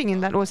to Tübingen.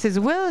 That was His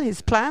will,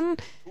 His plan,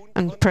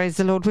 and praise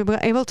the Lord, we were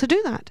able to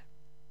do that.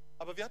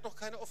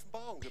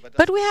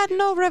 But we had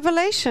no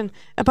revelation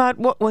about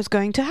what was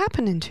going to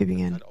happen in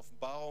Tübingen.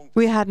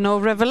 We had no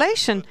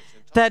revelation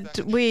that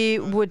we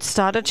would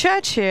start a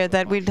church here,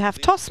 that we'd have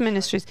TOS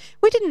ministries.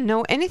 We didn't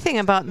know anything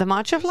about the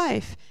march of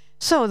life.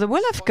 So the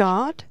will of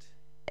God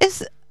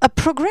is a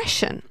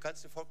progression.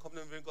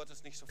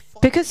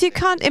 Because you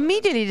can't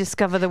immediately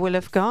discover the will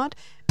of God,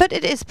 but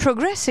it is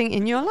progressing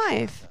in your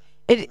life.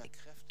 It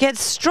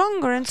gets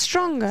stronger and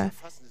stronger.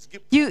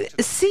 You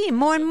see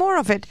more and more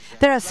of it.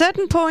 There are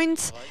certain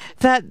points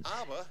that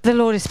the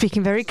Lord is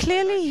speaking very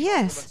clearly,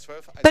 yes.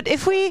 But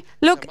if we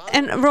look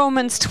in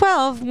Romans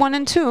 12, 1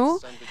 and 2,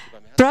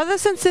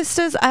 brothers and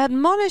sisters, I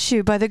admonish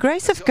you by the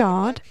grace of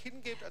God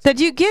that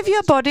you give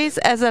your bodies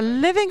as a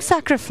living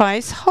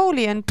sacrifice,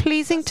 holy and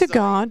pleasing to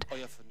God.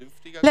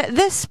 Let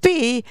this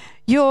be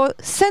your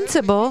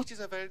sensible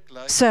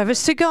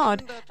service to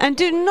God. And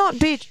do not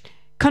be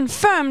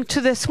conformed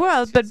to this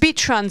world, but be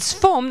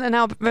transformed, and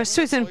now verse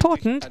 2 is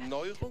important,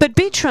 but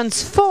be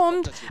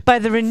transformed by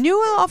the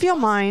renewal of your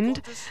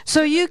mind,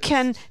 so you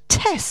can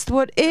test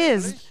what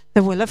is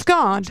the will of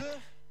God,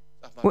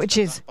 which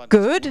is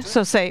good,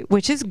 so say,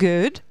 which is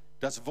good,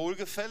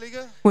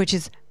 which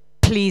is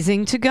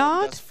pleasing to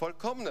God,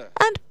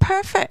 and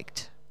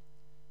perfect.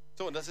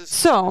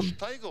 So,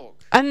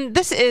 and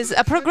this is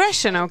a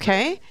progression,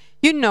 okay?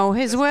 You know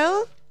His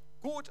will,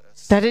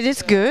 that it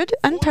is good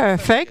and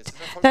perfect,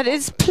 that it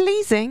is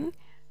pleasing.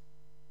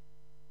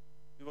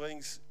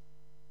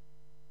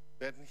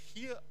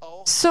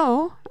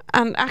 So,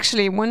 and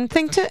actually one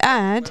thing to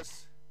add,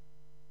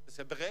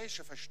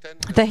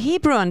 the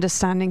Hebrew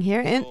understanding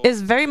here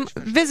is very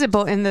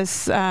visible in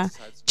this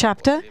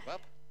chapter.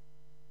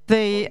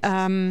 The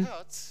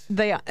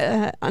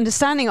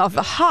understanding of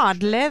the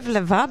heart, lev,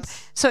 levab.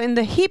 So in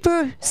the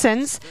Hebrew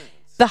sense,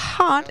 the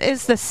heart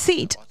is the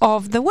seat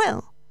of the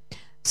will.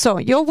 So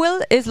your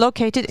will is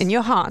located in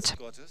your heart.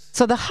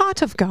 So the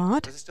heart of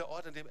God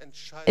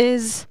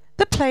is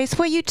the place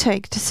where you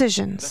take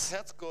decisions.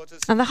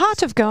 And the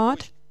heart of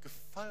God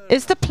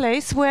is the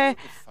place where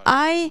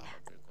I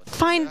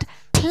find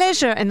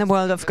pleasure in the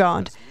world of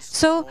God.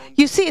 So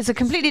you see, it's a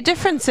completely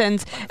different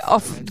sense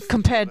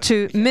compared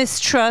to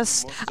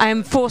mistrust. I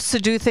am forced to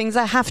do things,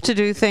 I have to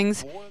do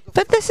things.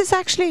 But this is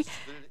actually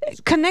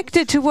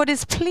connected to what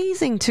is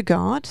pleasing to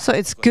God. So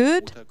it's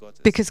good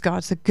because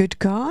God's a good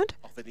God.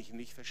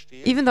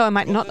 Even though I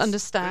might not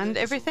understand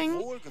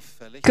everything,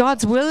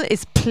 God's will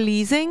is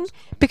pleasing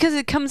because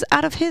it comes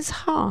out of His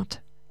heart.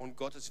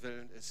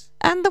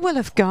 And the will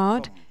of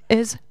God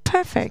is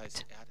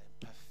perfect.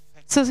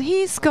 So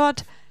He's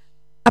got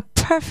a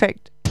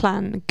perfect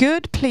plan,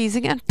 good,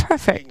 pleasing, and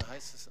perfect.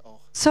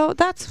 So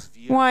that's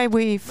why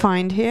we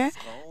find here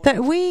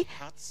that we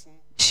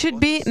should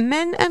be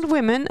men and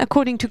women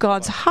according to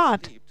God's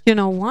heart. You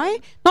know why?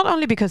 Not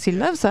only because He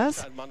loves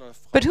us,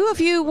 but who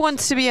of you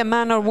wants to be a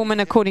man or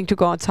woman according to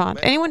God's heart?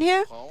 Anyone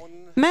here?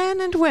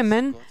 Men and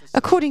women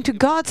according to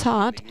God's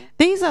heart,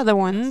 these are the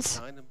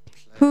ones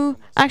who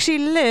actually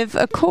live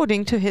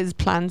according to His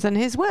plans and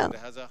His will.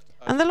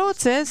 And the Lord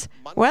says,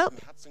 well,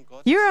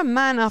 you're a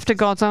man after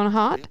God's own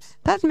heart.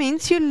 That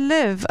means you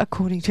live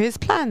according to His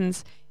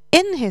plans,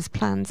 in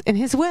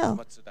His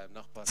will.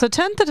 So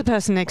turn to the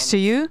person next to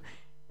you.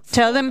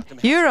 Tell them,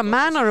 you're a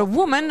man or a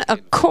woman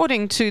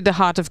according to the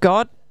heart of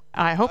God.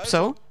 I hope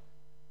so.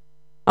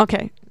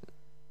 Okay.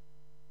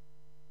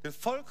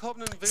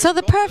 So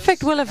the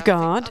perfect will of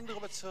God,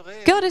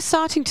 God is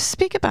starting to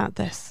speak about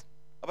this.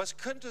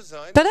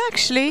 But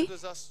actually,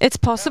 it's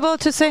possible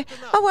to say,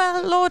 oh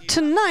well, Lord,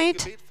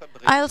 tonight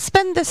I'll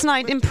spend this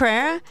night in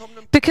prayer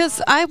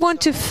because I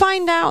want to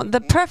find out the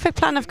perfect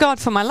plan of God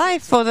for my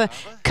life for the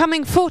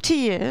coming 40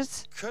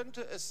 years.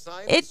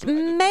 It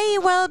may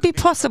well be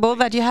possible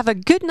that you have a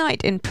good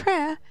night in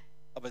prayer,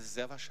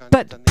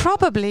 but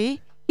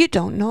probably you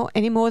don't know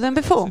any more than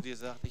before.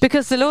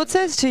 Because the Lord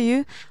says to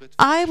you,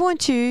 I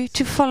want you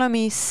to follow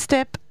me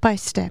step by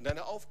step.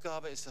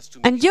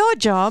 And your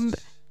job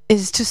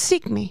is to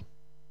seek me.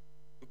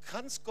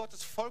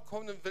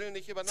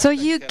 So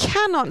you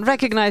cannot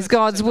recognize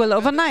God's will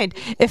overnight.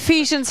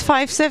 Ephesians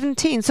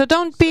 5:17. So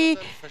don't be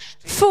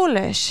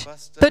foolish,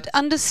 but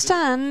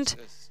understand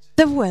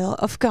the will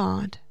of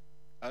God.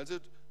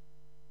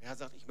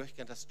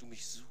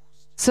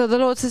 So the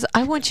Lord says,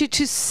 I want you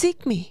to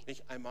seek me.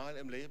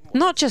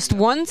 Not just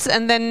once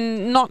and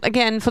then not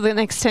again for the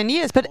next 10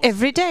 years, but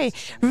every day.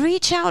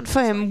 Reach out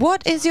for Him.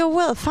 What is your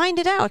will? Find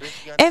it out.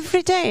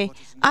 Every day.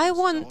 I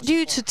want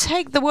you to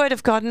take the Word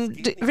of God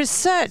and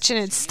research in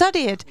it,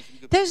 study it.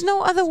 There's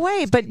no other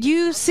way but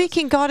you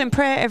seeking God in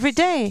prayer every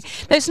day.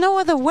 There's no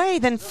other way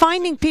than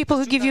finding people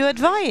who give you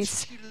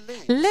advice.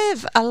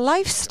 Live a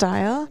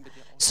lifestyle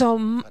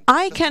so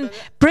I can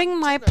bring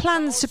my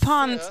plans to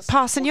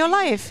pass in your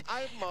life.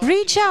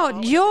 Reach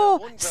out your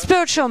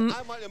spiritual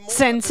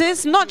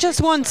senses, not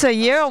just once a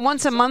year or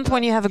once a month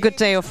when you have a good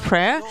day of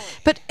prayer,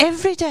 but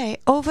every day,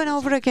 over and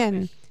over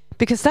again.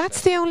 Because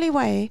that's the only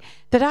way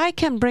that I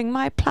can bring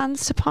my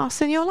plans to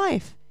pass in your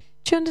life.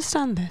 Do you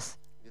understand this?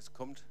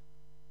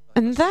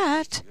 And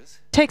that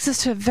takes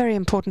us to a very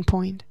important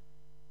point.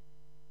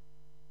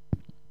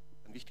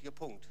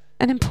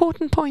 An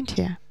important point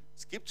here.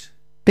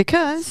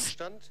 Because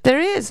there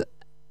is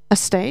a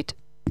state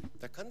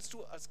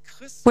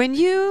when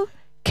you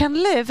can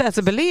live as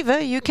a believer,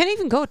 you can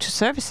even go to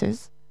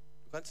services.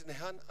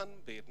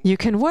 You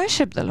can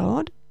worship the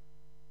Lord.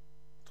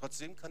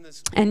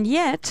 And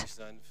yet,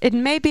 it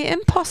may be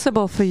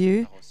impossible for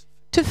you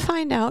to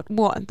find out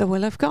what the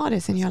will of God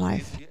is in your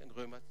life.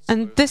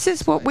 And this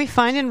is what we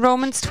find in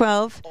Romans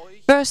 12,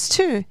 verse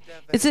 2.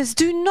 It says,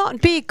 do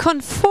not be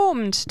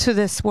conformed to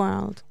this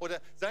world.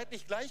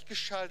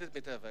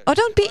 Or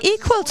don't be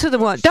equal to the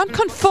world. Don't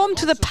conform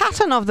to the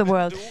pattern of the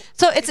world.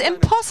 So it's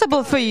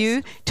impossible for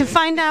you to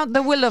find out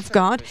the will of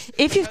God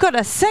if you've got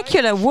a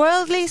secular,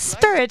 worldly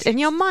spirit in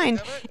your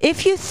mind,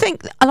 if you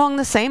think along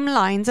the same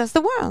lines as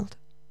the world.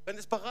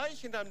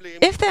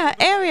 If there are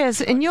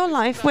areas in your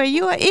life where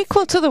you are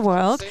equal to the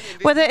world,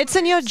 whether it's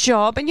in your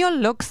job, in your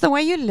looks, the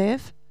way you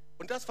live,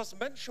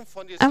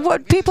 and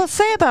what people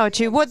say about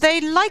you, what they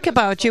like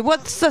about you,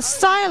 what's the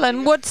style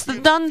and what's the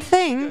done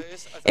thing,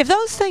 if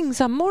those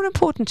things are more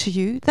important to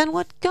you than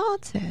what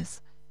God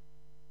says,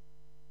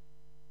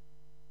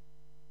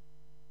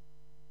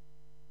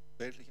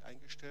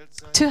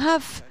 to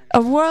have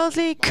a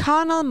worldly,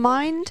 carnal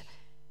mind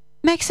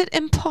makes it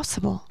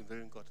impossible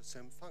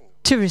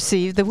to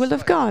receive the will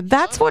of God.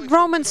 That's what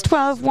Romans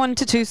 12,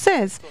 1-2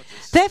 says.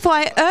 Therefore,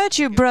 I urge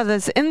you,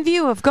 brothers, in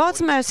view of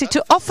God's mercy,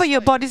 to offer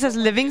your bodies as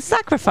living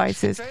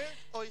sacrifices.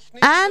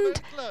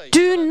 And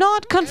do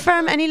not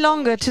conform any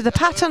longer to the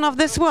pattern of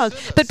this world,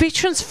 but be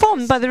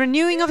transformed by the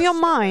renewing of your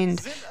mind.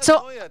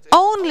 So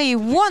only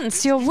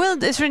once your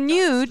will is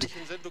renewed,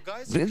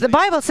 the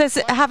Bible says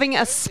having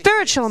a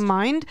spiritual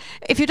mind,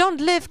 if you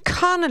don't live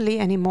carnally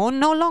anymore,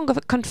 no longer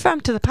conform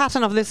to the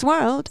pattern of this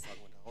world,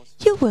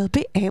 you will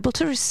be able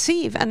to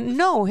receive and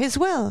know His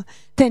will.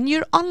 Then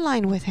you're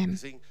online with Him.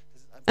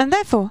 And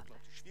therefore,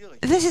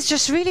 this is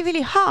just really,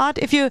 really hard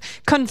if you're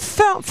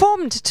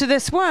conformed to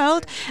this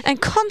world and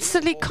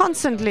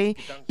constantly,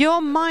 your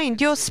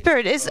mind, your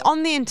spirit is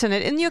on the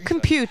internet, in your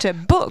computer,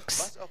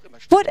 books,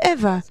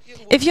 whatever.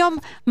 If your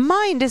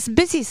mind is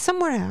busy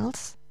somewhere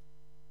else,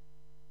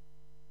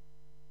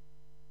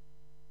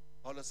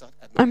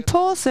 and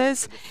Paul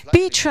says,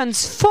 be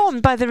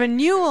transformed by the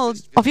renewal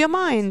of your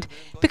mind.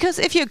 Because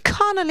if you're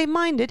carnally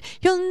minded,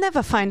 you'll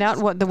never find out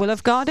what the will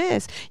of God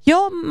is.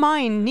 Your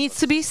mind needs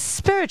to be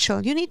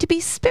spiritual. You need to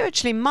be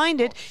spiritually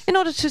minded in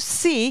order to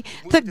see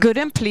the good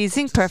and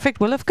pleasing,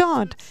 perfect will of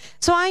God.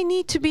 So I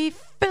need to be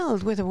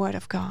filled with the Word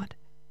of God.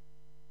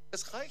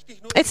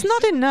 It's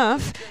not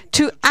enough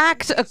to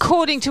act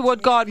according to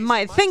what God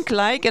might think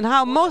like and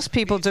how most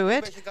people do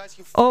it,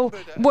 or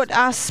what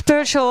our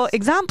spiritual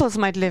examples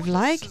might live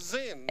like.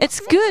 It's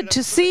good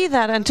to see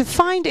that and to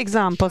find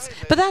examples,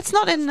 but that's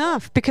not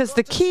enough, because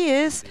the key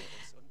is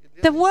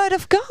the Word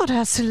of God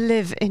has to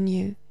live in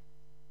you.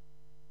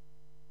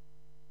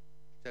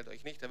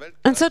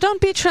 And so don't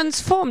be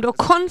transformed or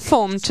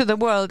conformed to the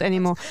world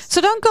anymore.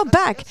 So don't go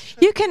back.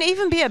 You can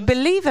even be a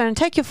believer and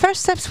take your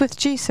first steps with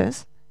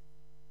Jesus.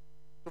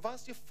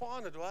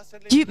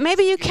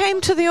 Maybe you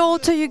came to the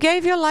altar, you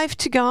gave your life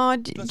to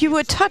God, you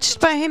were touched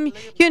by Him,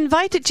 you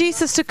invited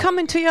Jesus to come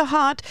into your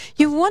heart,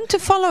 you want to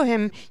follow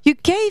Him, you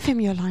gave Him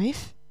your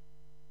life.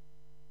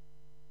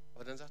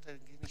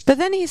 But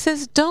then He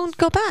says, don't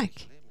go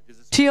back.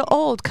 to your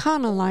old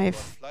carnal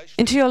life,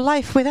 into your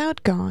life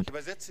without God.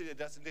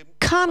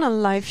 Carnal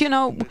life, you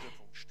know,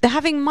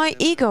 having my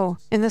ego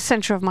in the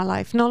center of my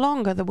life, no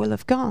longer the will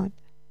of God.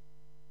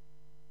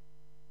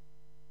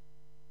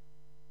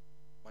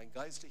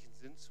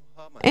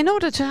 In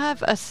order to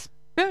have a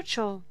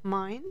spiritual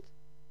mind,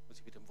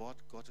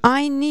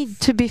 I need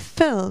to be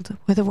filled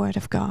with the Word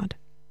of God.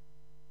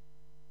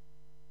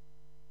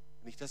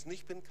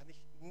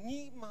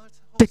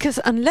 Because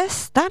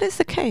unless that is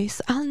the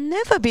case, I'll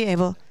never be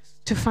able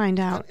to find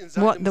out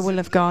what the will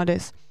of God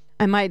is.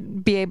 I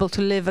might be able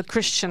to live a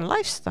Christian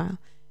lifestyle,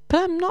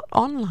 but I'm not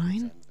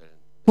online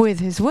with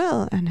His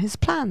will and His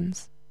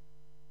plans.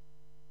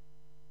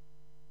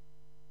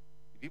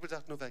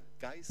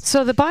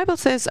 So the Bible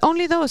says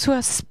only those who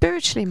are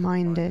spiritually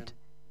minded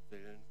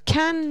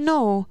can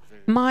know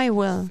my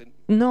will,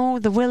 know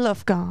the will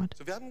of God.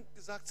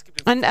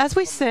 And as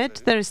we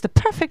said, there is the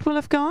perfect will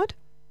of God,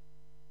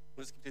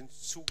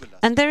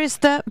 and there is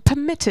the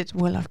permitted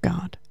will of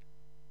God.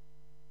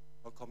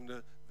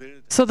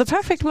 So the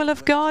perfect will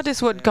of God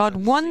is what God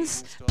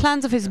wants,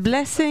 plans of His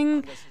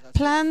blessing,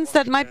 plans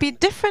that might be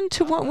different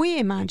to what we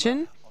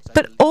imagine,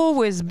 but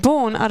always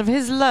born out of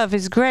His love,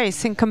 His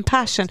grace, and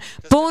compassion,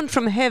 born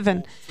from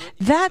heaven.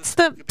 That's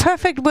the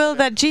perfect will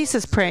that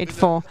Jesus prayed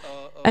for.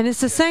 And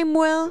it's the same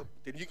will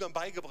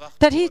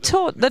that He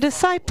taught the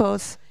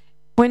disciples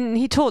when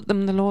He taught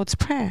them the Lord's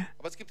Prayer.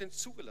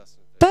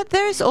 But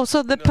there is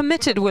also the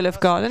permitted will of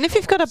God. And if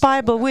you've got a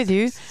Bible with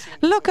you,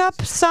 look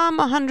up Psalm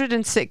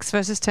 106,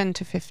 verses 10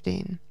 to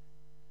 15.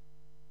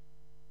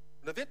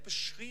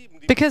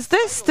 Because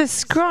this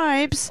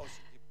describes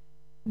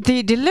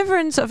the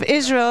deliverance of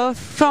Israel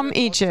from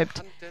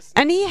Egypt.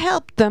 And He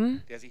helped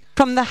them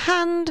from the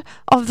hand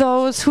of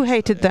those who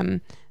hated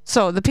them.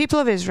 So the people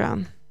of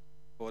Israel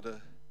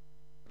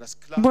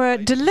were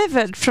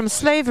delivered from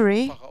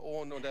slavery,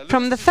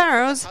 from the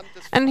pharaohs,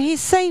 and He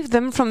saved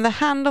them from the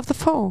hand of the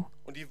foe.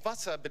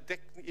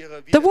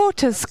 The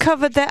waters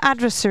covered their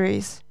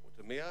adversaries.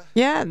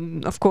 Yeah,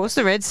 of course,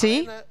 the Red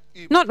Sea.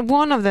 Not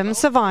one of them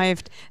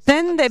survived.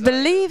 Then they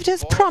believed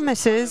His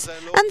promises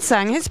and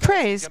sang His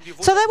praise.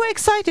 So they were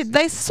excited.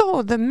 They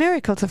saw the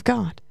miracles of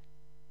God.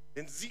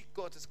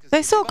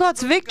 They saw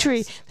God's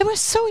victory. They were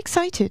so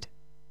excited.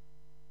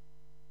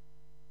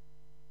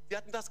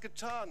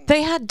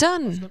 They had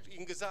done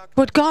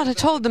what God had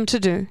told them to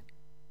do.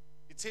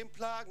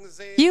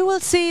 You will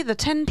see the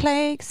 10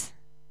 plagues.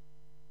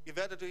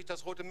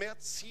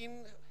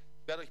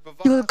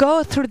 You will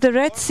go through the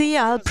Red Sea.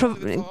 I'll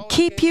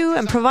keep you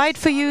and provide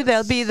for you.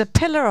 There'll be the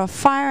pillar of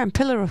fire and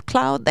pillar of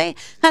cloud. They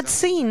had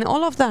seen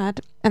all of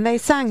that, and they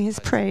sang His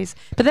praise.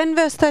 But then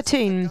verse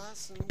 13,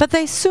 but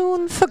they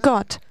soon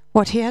forgot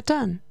what He had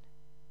done,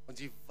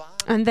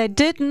 and they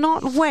did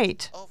not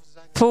wait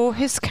for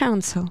His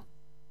counsel.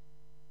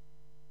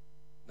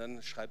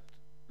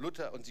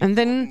 And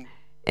then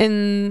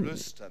in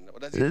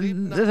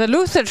the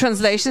Luther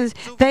translations,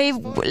 they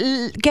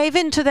gave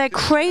in to their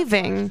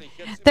craving.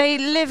 They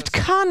lived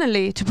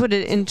carnally, to put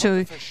it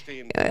into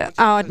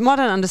our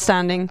modern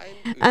understanding.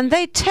 And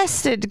they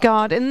tested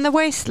God in the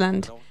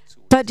wasteland.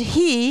 But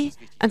He,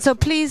 and so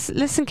please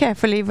listen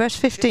carefully, verse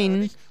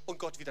 15,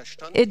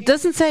 it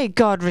doesn't say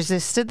God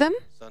resisted them,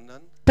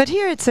 but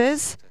here it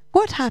says,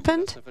 what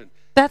happened?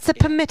 That's the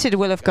permitted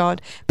will of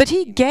God. But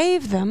He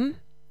gave them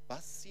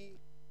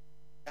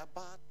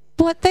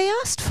what they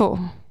asked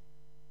for.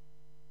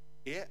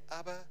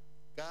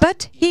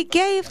 But He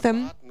gave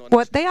them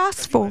what they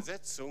asked for.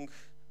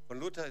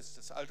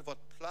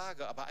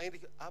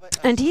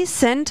 And He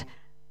sent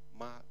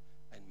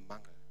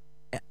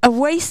a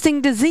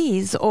wasting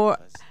disease or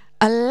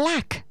a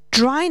lack,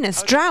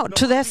 dryness, drought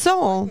to their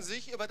soul.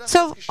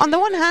 So on the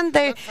one hand,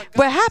 they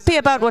were happy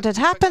about what had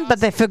happened, but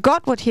they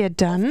forgot what He had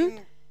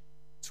done.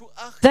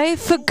 They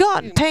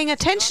forgot paying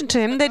attention to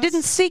Him. They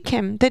didn't seek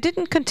Him. They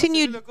didn't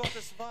continue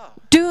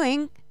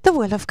doing the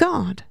will of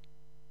God.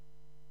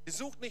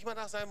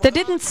 They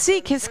didn't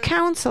seek His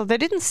counsel. They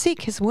didn't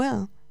seek His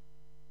will.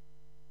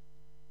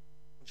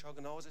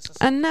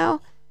 And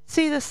now,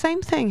 see, the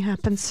same thing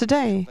happens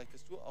today.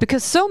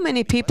 Because so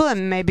many people,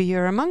 and maybe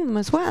you're among them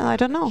as well, I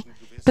don't know,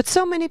 but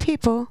so many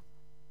people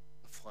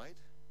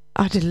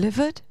are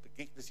delivered,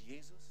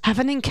 have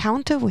an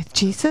encounter with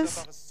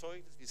Jesus.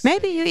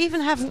 Maybe you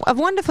even have a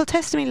wonderful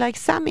testimony like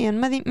Sammy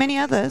and many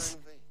others.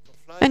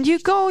 And you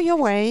go your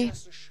way,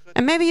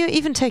 and maybe you're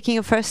even taking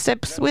your first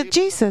steps with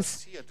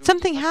Jesus.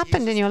 Something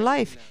happened in your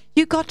life.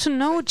 You got to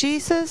know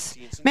Jesus.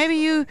 Maybe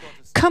you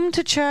come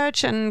to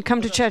church and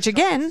come to church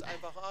again.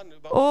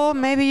 Or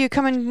maybe you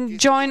come and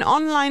join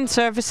online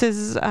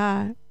services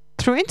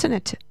through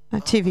internet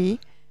TV.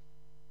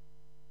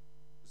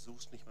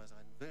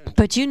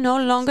 But you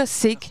no longer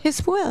seek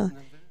His will.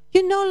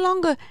 You no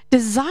longer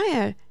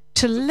desire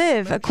to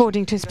live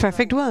according to His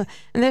perfect will.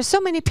 And there's so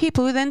many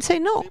people who then say,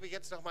 no,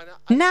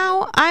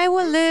 now I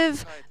will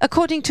live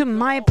according to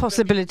my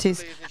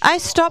possibilities. I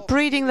stop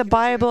reading the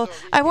Bible.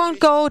 I won't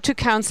go to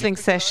counseling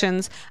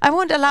sessions. I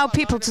won't allow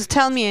people to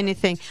tell me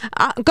anything.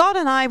 God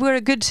and I, we're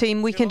a good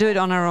team. We can do it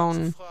on our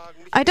own.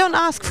 I don't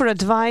ask for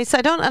advice.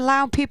 I don't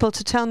allow people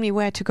to tell me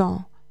where to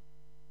go.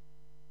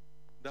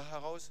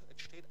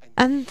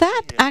 And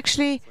that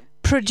actually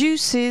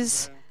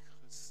produces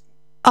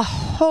a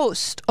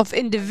host of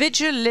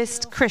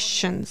individualist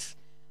Christians,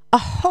 a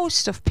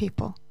host of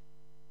people.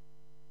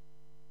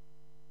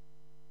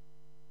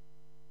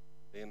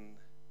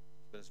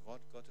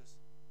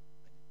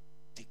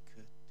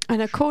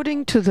 And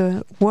according to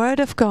the Word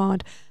of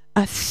God,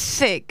 a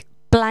thick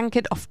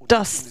blanket of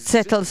dust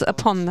settles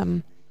upon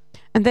them.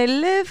 And they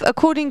live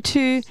according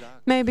to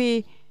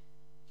maybe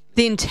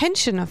the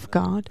intention of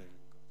God,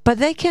 but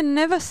they can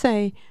never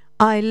say,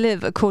 I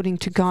live according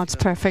to God's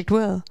perfect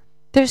will.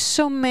 There's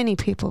so many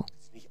people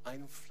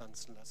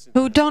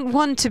who don't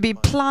want to be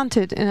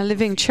planted in a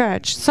living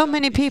church. So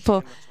many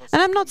people.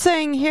 And I'm not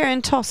saying here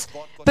in TOS,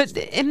 but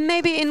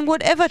maybe in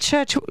whatever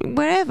church,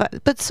 wherever,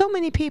 but so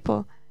many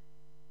people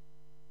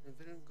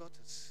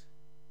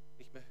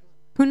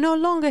who no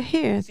longer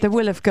hear the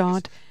will of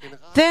God.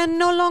 They're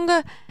no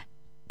longer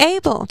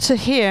able to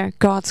hear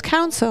God's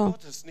counsel.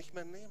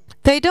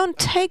 They don't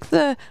take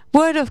the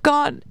Word of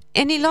God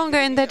any longer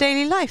in their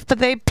daily life, but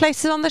they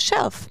place it on the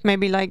shelf,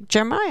 maybe like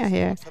Jeremiah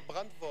here.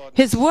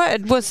 His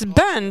Word was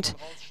burned.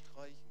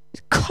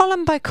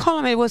 Column by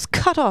column, it was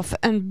cut off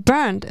and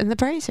burned in the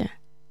brazier.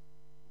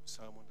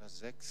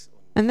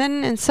 And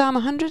then in Psalm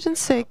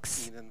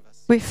 106,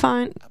 we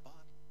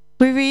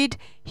read,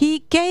 He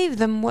gave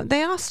them what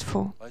they asked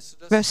for.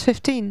 Verse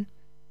 15.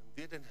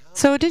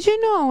 So did you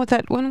know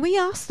that when we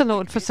ask the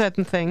Lord for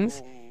certain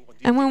things,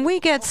 and when we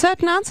get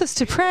certain answers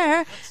to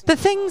prayer, the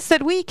things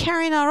that we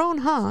carry in our own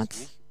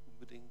hearts,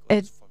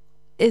 it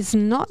is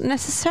not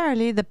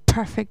necessarily the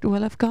perfect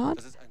will of God.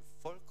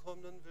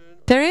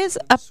 There is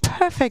a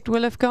perfect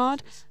will of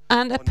God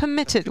and a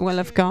permitted will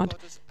of God.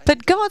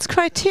 But God's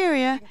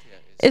criteria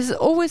is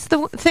always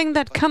the thing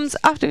that comes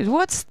after it.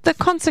 What's the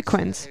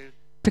consequence?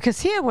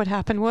 Because here what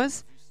happened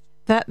was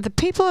that the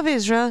people of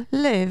Israel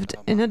lived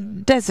in a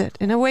desert,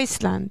 in a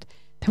wasteland.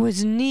 There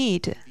was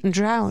need and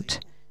drought.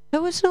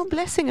 There was no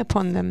blessing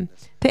upon them.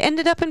 They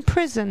ended up in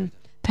prison.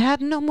 They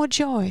had no more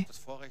joy.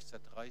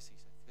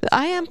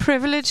 I am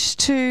privileged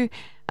to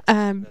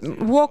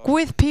walk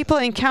with people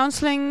in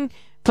counseling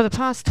for the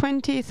past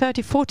 20,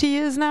 30, 40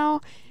 years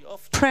now,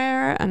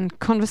 prayer and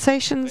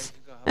conversations.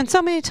 And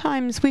so many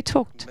times we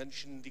talked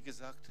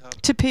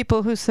to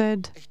people who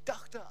said,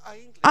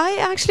 I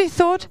actually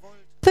thought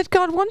that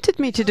God wanted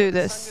me to do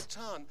this.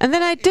 And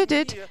then I did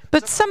it,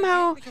 but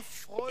somehow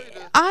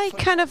I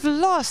kind of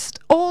lost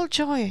all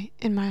joy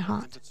in my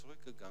heart.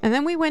 And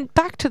then we went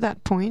back to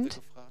that point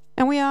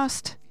and we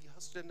asked,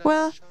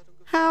 well,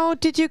 how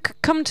did you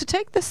come to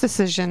take this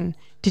decision?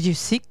 Did you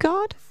seek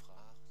God?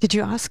 Did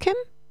you ask Him?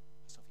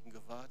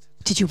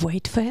 Did you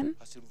wait for Him?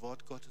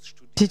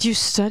 Did you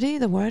study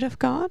the Word of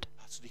God?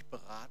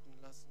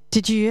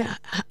 Did you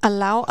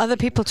allow other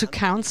people to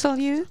counsel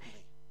you?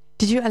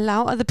 Did you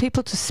allow other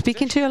people to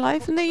speak into your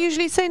life? And they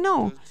usually say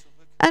no.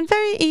 And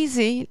very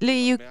easily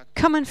you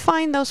come and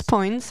find those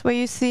points where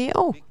you see,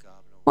 oh,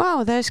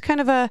 wow, there's kind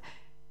of a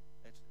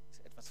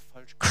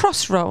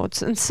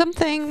crossroads and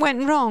something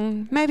went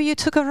wrong. Maybe you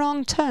took a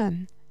wrong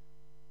turn.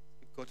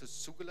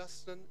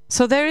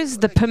 So there is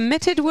the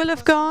permitted will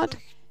of God.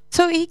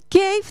 So He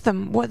gave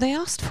them what they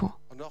asked for.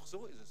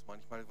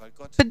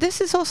 But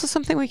this is also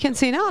something we can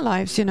see in our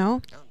lives, you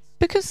know,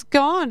 because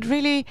God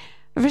really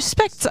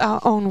respects our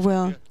own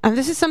will. And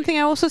this is something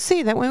I also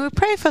see, that when we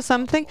pray for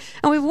something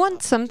and we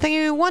want something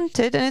and we want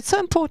it and it's so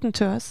important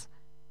to us,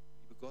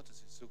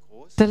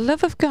 the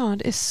love of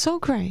God is so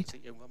great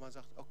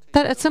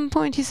that at some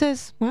point He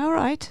says, well, all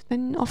right,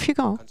 then off you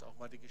go.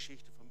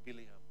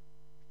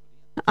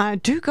 I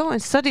do go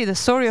and study the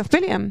story of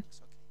Biliam.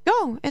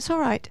 Go, it's all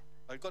right.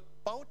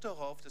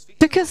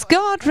 Because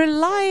God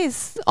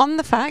relies on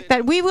the fact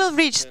that we will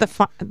reach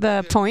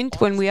the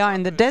point when we are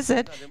in the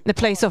desert, the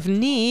place of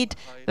need,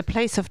 the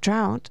place of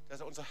drought,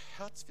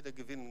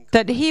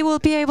 that He will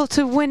be able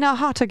to win our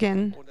heart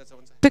again.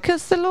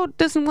 Because the Lord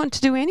doesn't want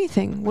to do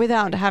anything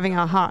without having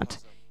our heart.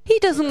 He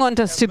doesn't want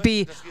us to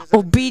be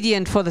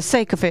obedient for the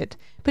sake of it,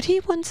 but He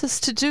wants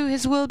us to do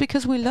His will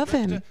because we love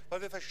Him.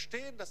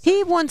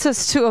 He wants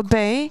us to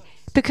obey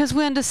because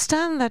we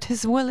understand that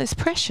His will is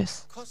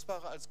precious.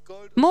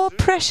 More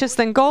precious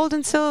than gold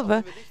and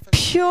silver,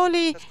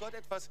 purely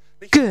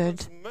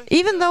good,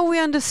 even though we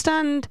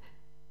understand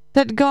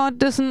that God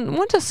doesn't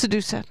want us to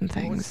do certain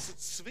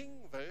things.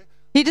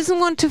 He doesn't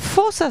want to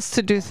force us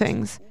to do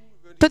things,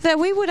 but that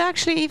we would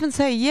actually even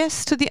say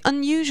yes to the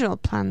unusual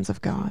plans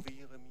of God.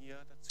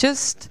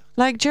 Just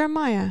like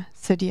Jeremiah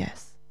said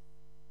yes.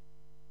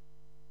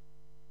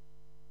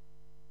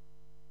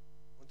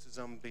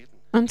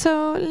 And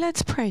so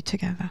let's pray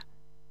together.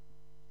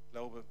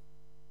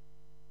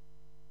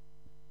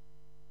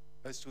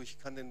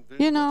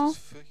 You know,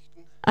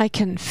 I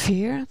can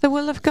fear the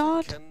will of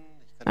God.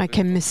 I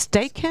can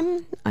mistake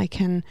Him. I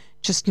can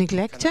just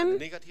neglect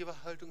Him.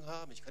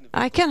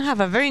 I can have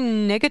a very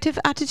negative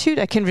attitude.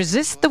 I can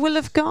resist the will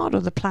of God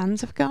or the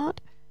plans of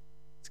God.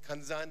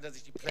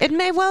 It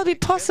may well be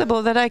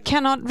possible that I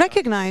cannot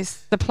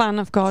recognize the plan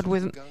of God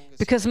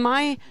because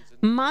my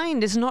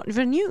mind is not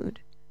renewed.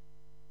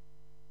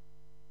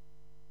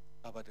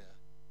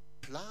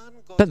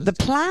 But the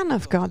plan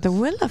of God, the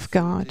will of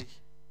God,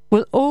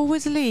 will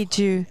always lead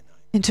you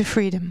into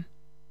freedom.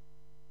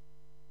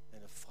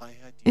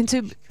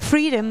 Into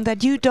freedom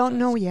that you don't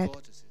know yet.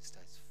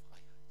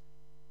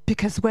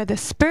 Because where the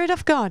Spirit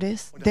of God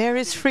is, there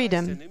is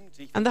freedom.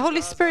 And the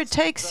Holy Spirit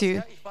takes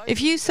you.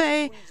 If you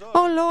say,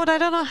 "Oh Lord, I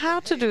don't know how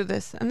to do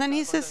this," and then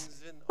He says,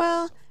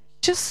 "Well,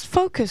 just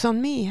focus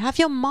on me. Have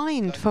your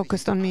mind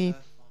focused on me,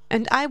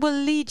 and I will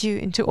lead you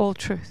into all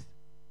truth.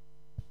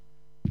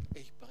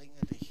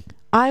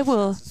 I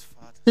will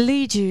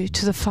lead you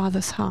to the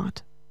Father's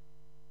heart.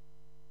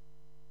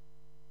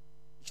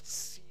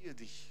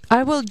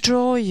 I will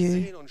draw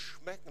you.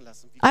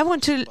 I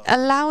want to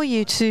allow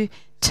you to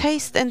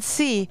taste and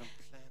see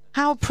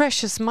how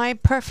precious my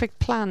perfect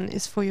plan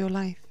is for your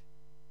life.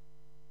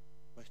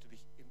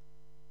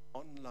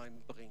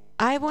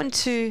 I want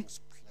to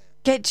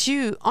get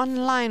you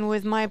online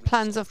with my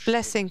plans of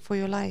blessing for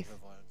your life."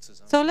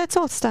 So let's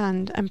all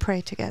stand and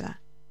pray together.